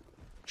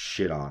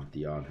shit on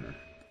the on her.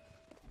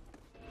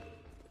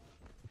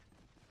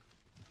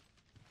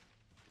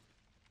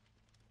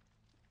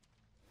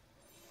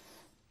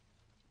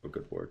 Oh,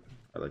 good ward.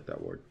 I like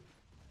that ward.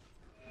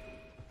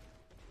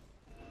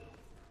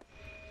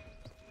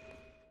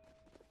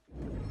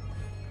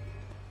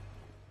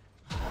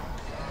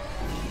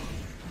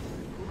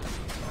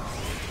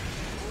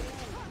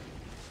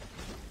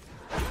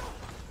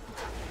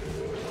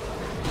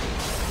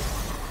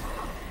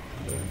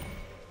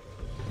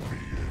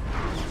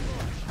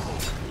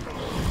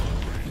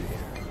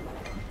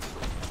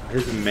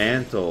 His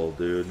mantle,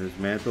 dude. His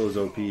mantle is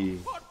OP.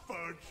 Butt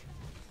fudge.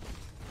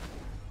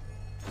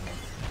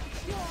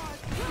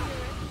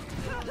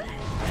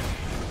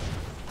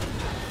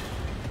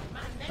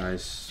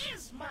 Nice.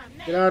 Is my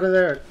name. Get out of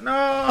there. No!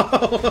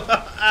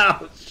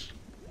 Ouch.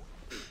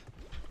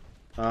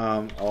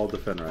 I'll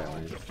defend right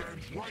lane. Defend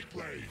right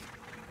lane.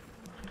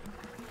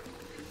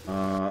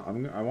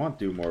 I want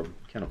to do more.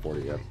 Can't afford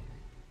it yet.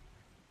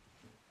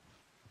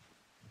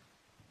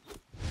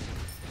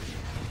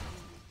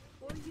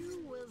 Or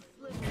you will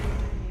slip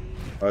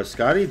away.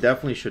 Scotty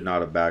definitely should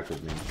not have backed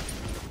with me.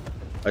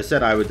 I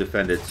said I would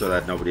defend it so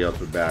that nobody else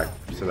would back,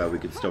 so that we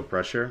could still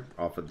pressure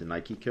off of the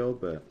Nike kill,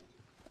 but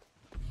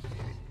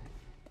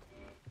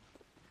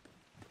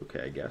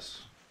okay, I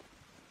guess.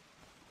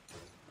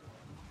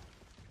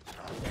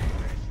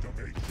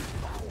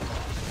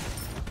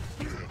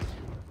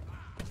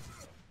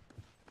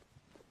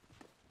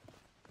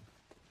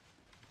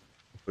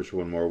 Push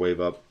one more wave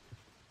up.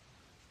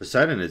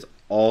 Poseidon is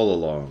all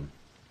alone,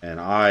 and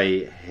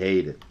I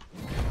hate it.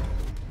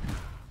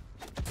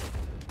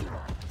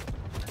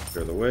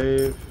 Clear the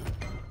wave.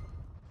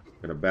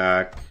 Gonna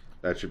back.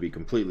 That should be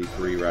completely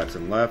free. Rats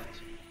and left.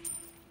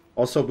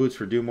 Also boots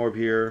for Doom Orb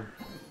here.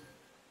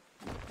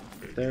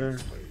 Right there.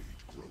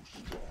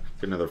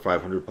 Get another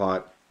 500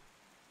 pot.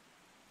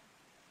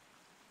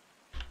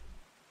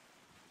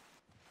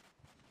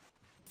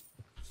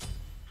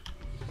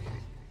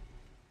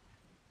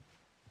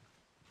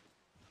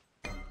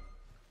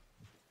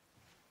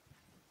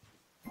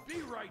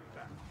 Be right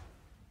back.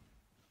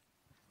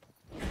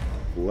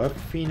 Left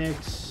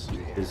Phoenix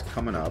is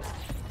coming up.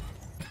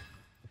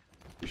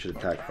 We should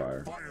attack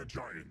fire. Fire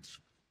giants.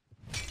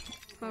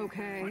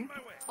 Okay.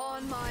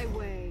 On my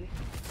way.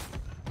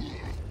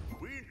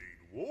 We need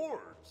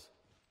wards.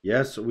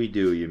 Yes, we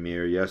do,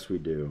 Ymir. Yes, we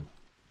do.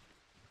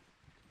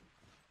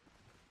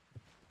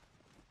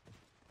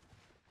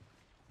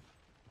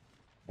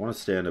 I want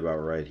to stand about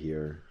right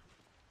here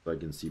so I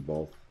can see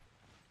both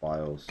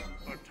files.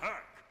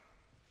 Attack.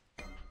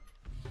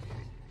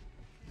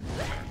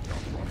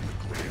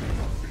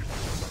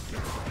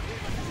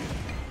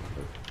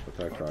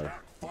 Attack fire.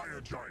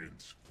 Fire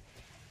giants.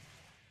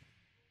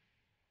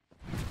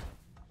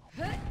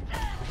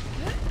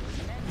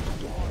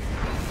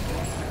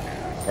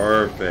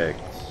 Perfect.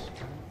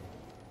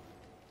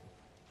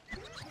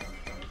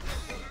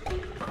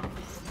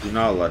 Do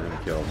not let him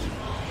kill.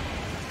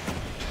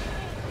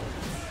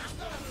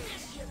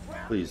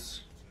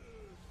 Please.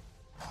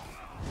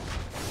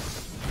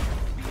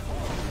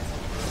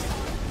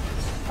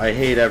 I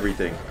hate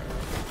everything.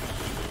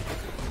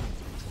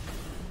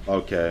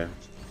 Okay.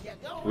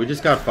 We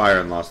just got fire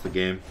and lost the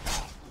game.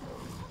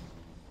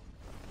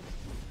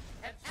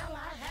 An ally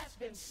has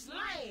been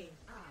slain.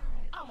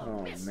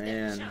 Oh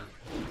man.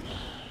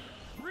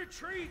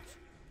 Retreat.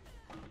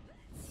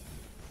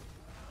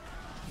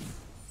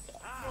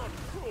 Not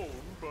prone,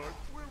 but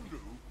will do.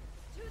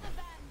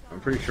 I'm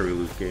pretty sure we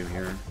lose game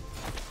here.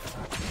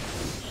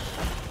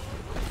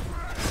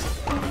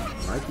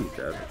 Mikey's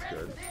dead, that's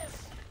good.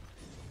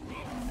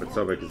 But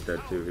Sobek is dead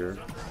too here.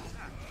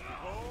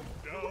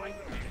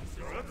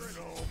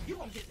 You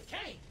won't get the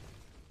cane.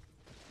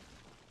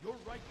 Your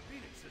right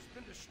Phoenix has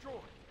been destroyed.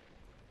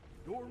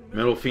 Your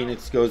Middle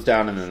Phoenix goes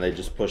down and then they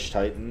just push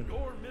Titan.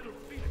 Your middle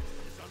Phoenix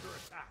is under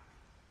attack.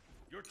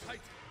 Your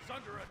Titan is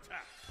under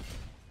attack.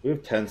 We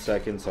have 10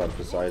 seconds on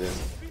Poseidon.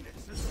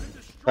 Phoenix has been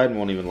destroyed. Titan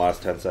won't even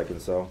last 10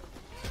 seconds though.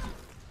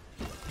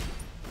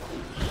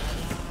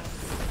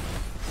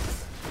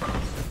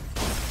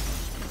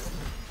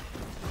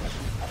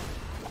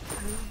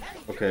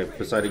 Okay,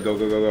 Poseidon, go,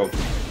 go, go, go.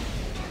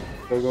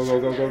 Go, go, go,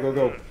 go, go, go,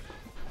 go.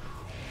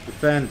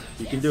 Defend.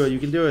 You can do it, you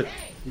can do it.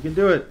 You can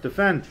do it.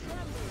 Defend.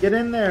 Get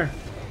in there.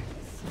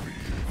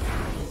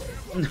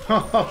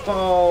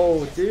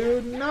 No,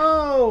 dude,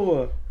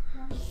 no.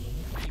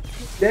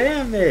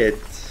 Damn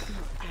it.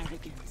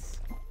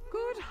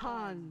 Good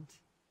hunt.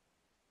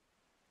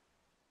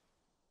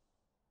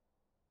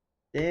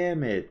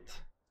 Damn it.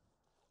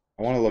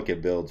 I want to look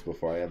at builds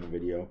before I end the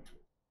video.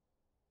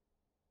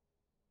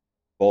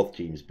 Both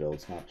teams'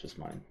 builds, not just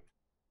mine.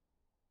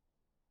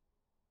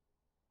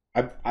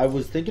 I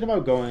was thinking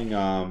about going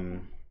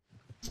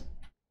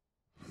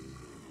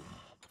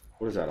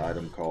what is that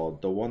item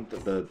called? The one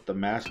the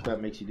mask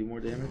that makes you do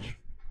more damage?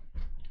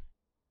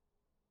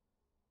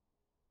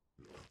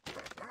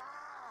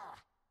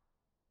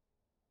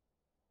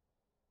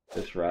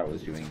 This rat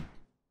was doing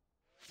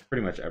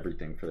pretty much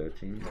everything for their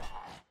team.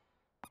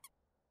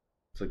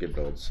 It's a good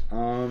builds.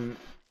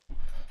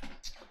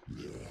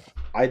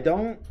 I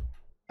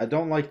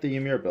don't like the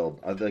Ymir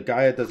build. The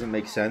Gaia doesn't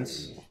make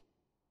sense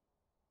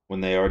when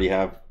they already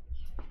have.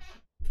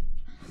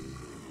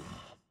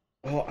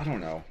 Oh, I don't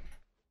know.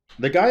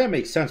 The Gaia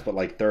makes sense, but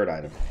like third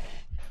item,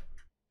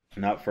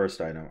 not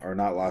first item, or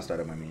not last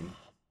item. I mean,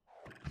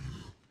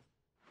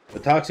 the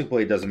Toxic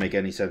Blade doesn't make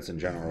any sense in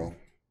general,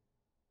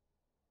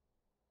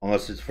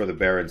 unless it's for the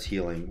Baron's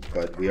healing.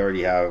 But we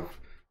already have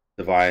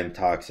Divine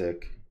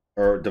Toxic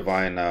or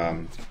Divine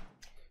and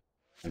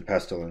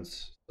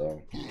Pestilence,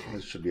 so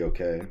this should be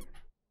okay.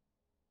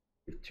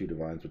 We have 2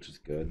 Divines, which is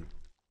good.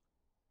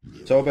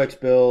 Sobek's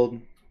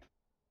build,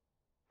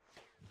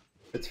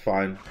 it's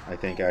fine, I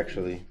think,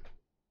 actually.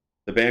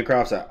 The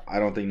Bancrofts, I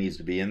don't think needs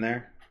to be in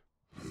there.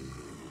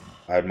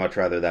 I'd much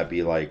rather that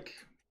be like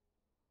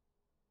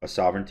a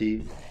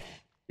Sovereignty,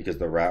 because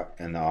the Rat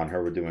and the On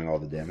Her were doing all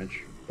the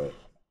damage, but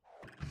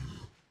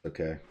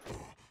okay.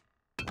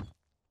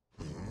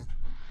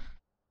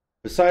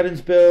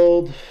 Poseidon's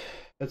build,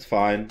 that's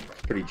fine,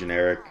 it's pretty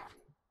generic.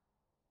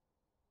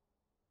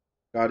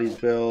 Scotty's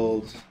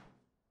build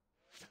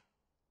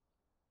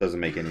doesn't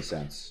make any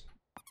sense.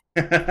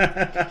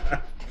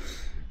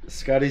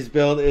 Scotty's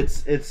build,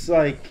 it's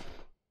like,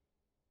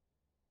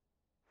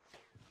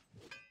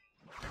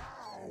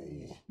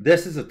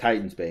 this is a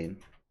Titan's Bane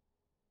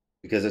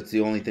because it's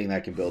the only thing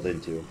that can build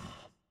into.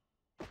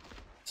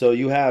 So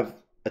you have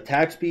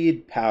attack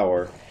speed,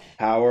 power,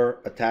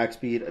 attack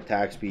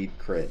speed,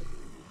 crit.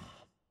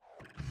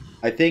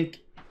 I think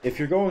if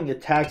you're going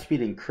attack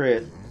speed and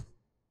crit,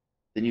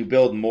 then you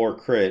build more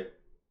crit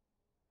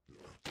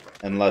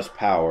and less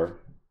power.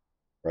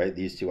 Right?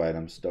 These 2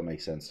 items don't make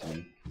sense to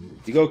me.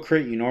 If you go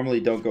crit, you normally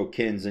don't go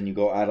Kins, and you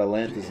go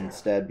Atalantis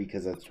instead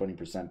because that's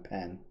 20%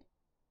 pen.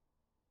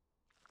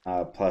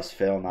 Plus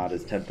Fail Not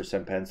is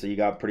 10% pen, so you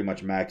got pretty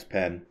much max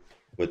pen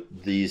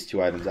with these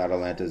 2 items,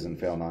 Atalantis and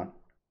Fail Not.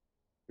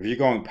 If you're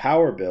going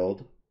power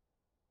build,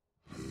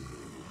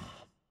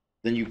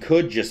 then you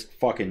could just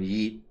fucking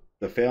yeet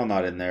the Fail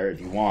Not in there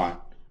if you want.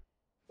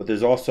 But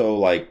there's also,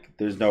 like,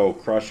 there's no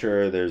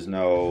Crusher, there's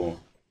no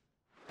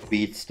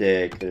Beat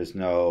Stick, there's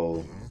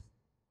no...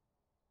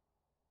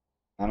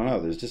 I don't know,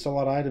 there's just a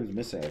lot of items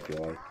missing, I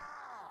feel like.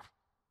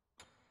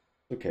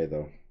 Okay,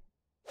 though.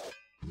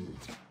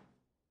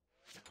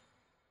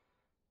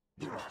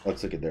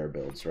 Let's look at their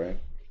builds, right?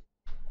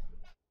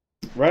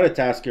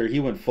 Ratatasker,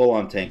 he went full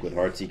on tank with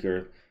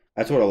Heartseeker.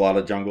 That's what a lot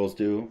of jungles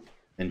do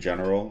in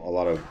general. A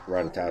lot of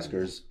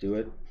Ratataskers do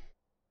it.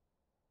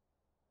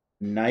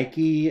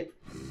 Nike,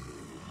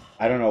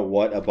 I don't know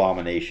what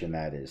abomination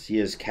that is. He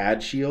has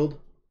CAD Shield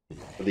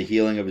for the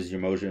healing of his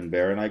Umoja and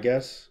Baron, I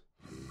guess.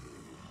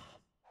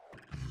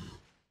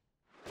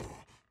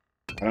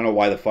 I don't know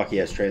why the fuck he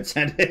has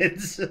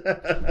Transcendence.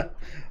 I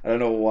don't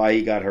know why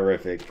he got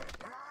Horrific.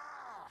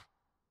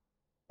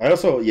 I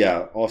also,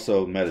 yeah,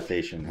 also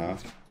Meditation, huh?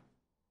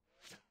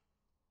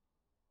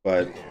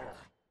 But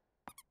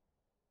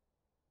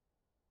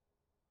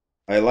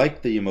I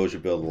like the Umoja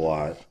build a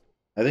lot.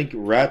 I think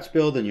Rat's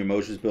build and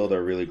Umoja's build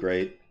are really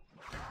great.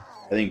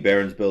 I think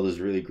Baron's build is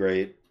really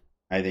great.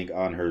 I think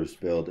Anher's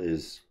build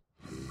is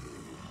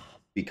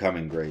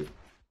becoming great.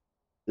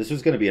 This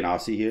was going to be an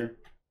Aussie here.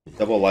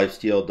 Double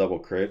lifesteal, double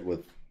crit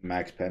with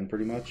max pen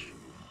pretty much.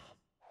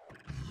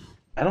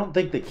 I don't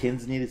think the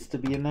Kins needs to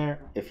be in there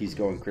if he's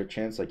going crit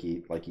chance like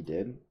he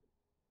did.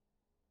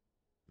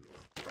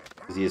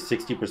 Because he has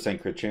 60%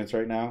 crit chance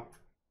right now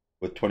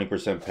with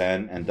 20%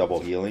 pen and double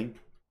healing.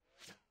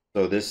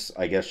 So this,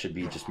 I guess, should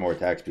be just more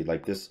attack speed.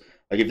 Like this,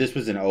 like if this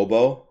was an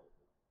Oboe,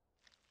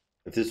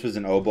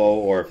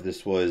 or if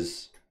this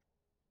was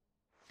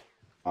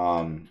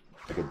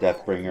like a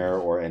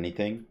Deathbringer or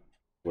anything,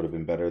 would have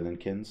been better than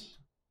Kins.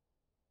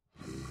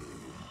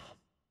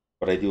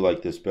 But I do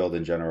like this build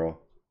in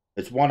general.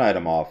 It's 1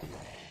 item off.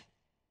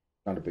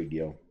 Not a big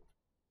deal.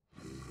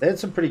 They had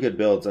some pretty good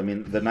builds. I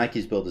mean, the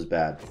Nike's build is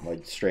bad.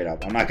 Like, straight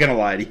up. I'm not going to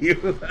lie to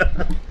you.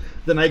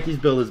 The Nike's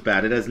build is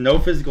bad. It has no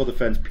physical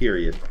defense,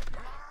 period.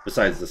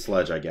 Besides the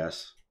sledge, I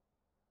guess.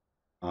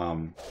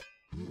 Can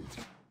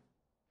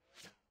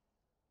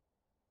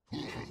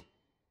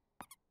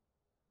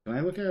I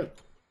look at...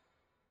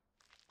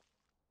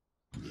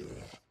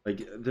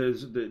 Like,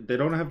 they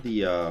don't have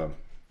the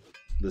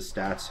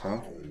stats,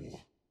 huh?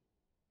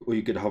 Where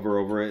you could hover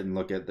over it and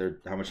look at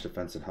how much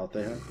defense and health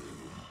they have.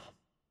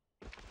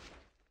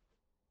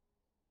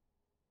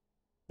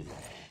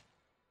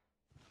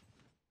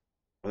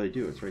 Oh, they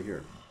do. It's right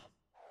here.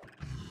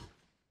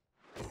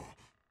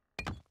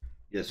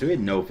 Yeah, so he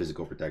had no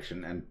physical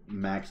protection and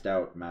maxed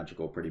out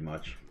magical pretty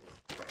much.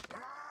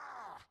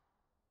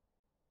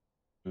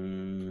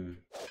 3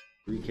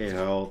 15k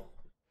health.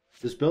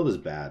 This build is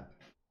bad.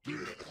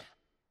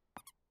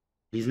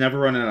 He's never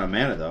running out of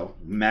mana though.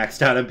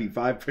 Maxed out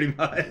MP5 pretty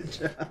much.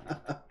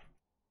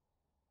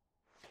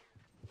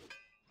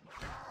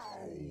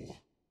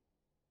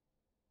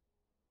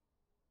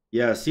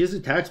 Yeah, see, his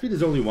attack speed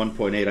is only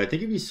 1.8. I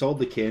think if he sold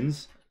the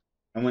Kins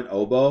and went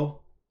Oboe,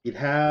 he'd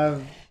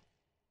have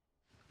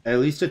at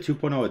least a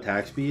 2.0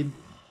 attack speed.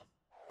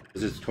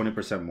 Because it's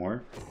 20%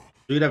 more.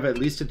 So he'd have at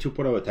least a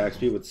 2.0 attack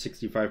speed with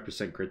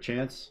 65% crit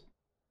chance.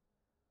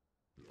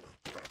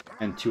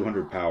 And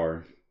 200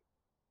 power.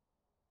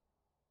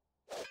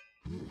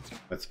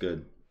 That's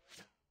good.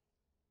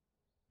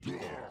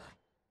 Look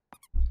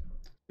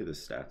at the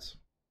stats.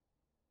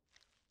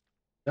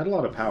 Got a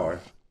lot of power.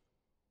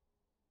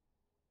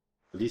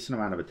 A decent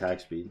amount of attack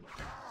speed.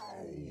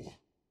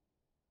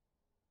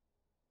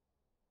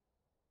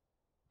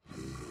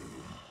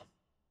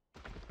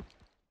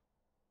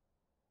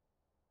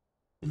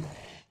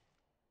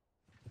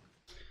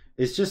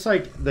 It's just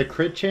like the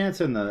crit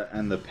chance and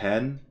the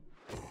pen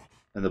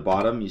and the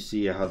bottom, you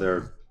see how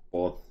they're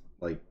both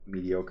like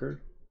mediocre.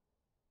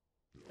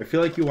 I feel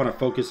like you want to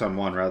focus on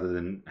one rather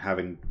than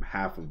having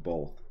half of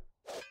both.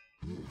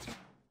 I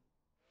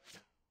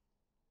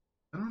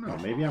don't know.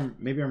 Maybe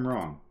I'm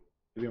wrong.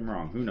 Maybe I'm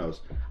wrong. Who knows?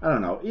 I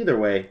don't know. Either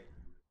way,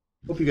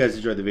 hope you guys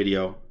enjoyed the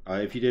video.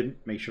 If you did,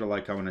 make sure to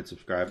like, comment, and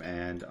subscribe.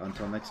 And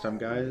until next time,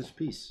 guys,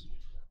 peace.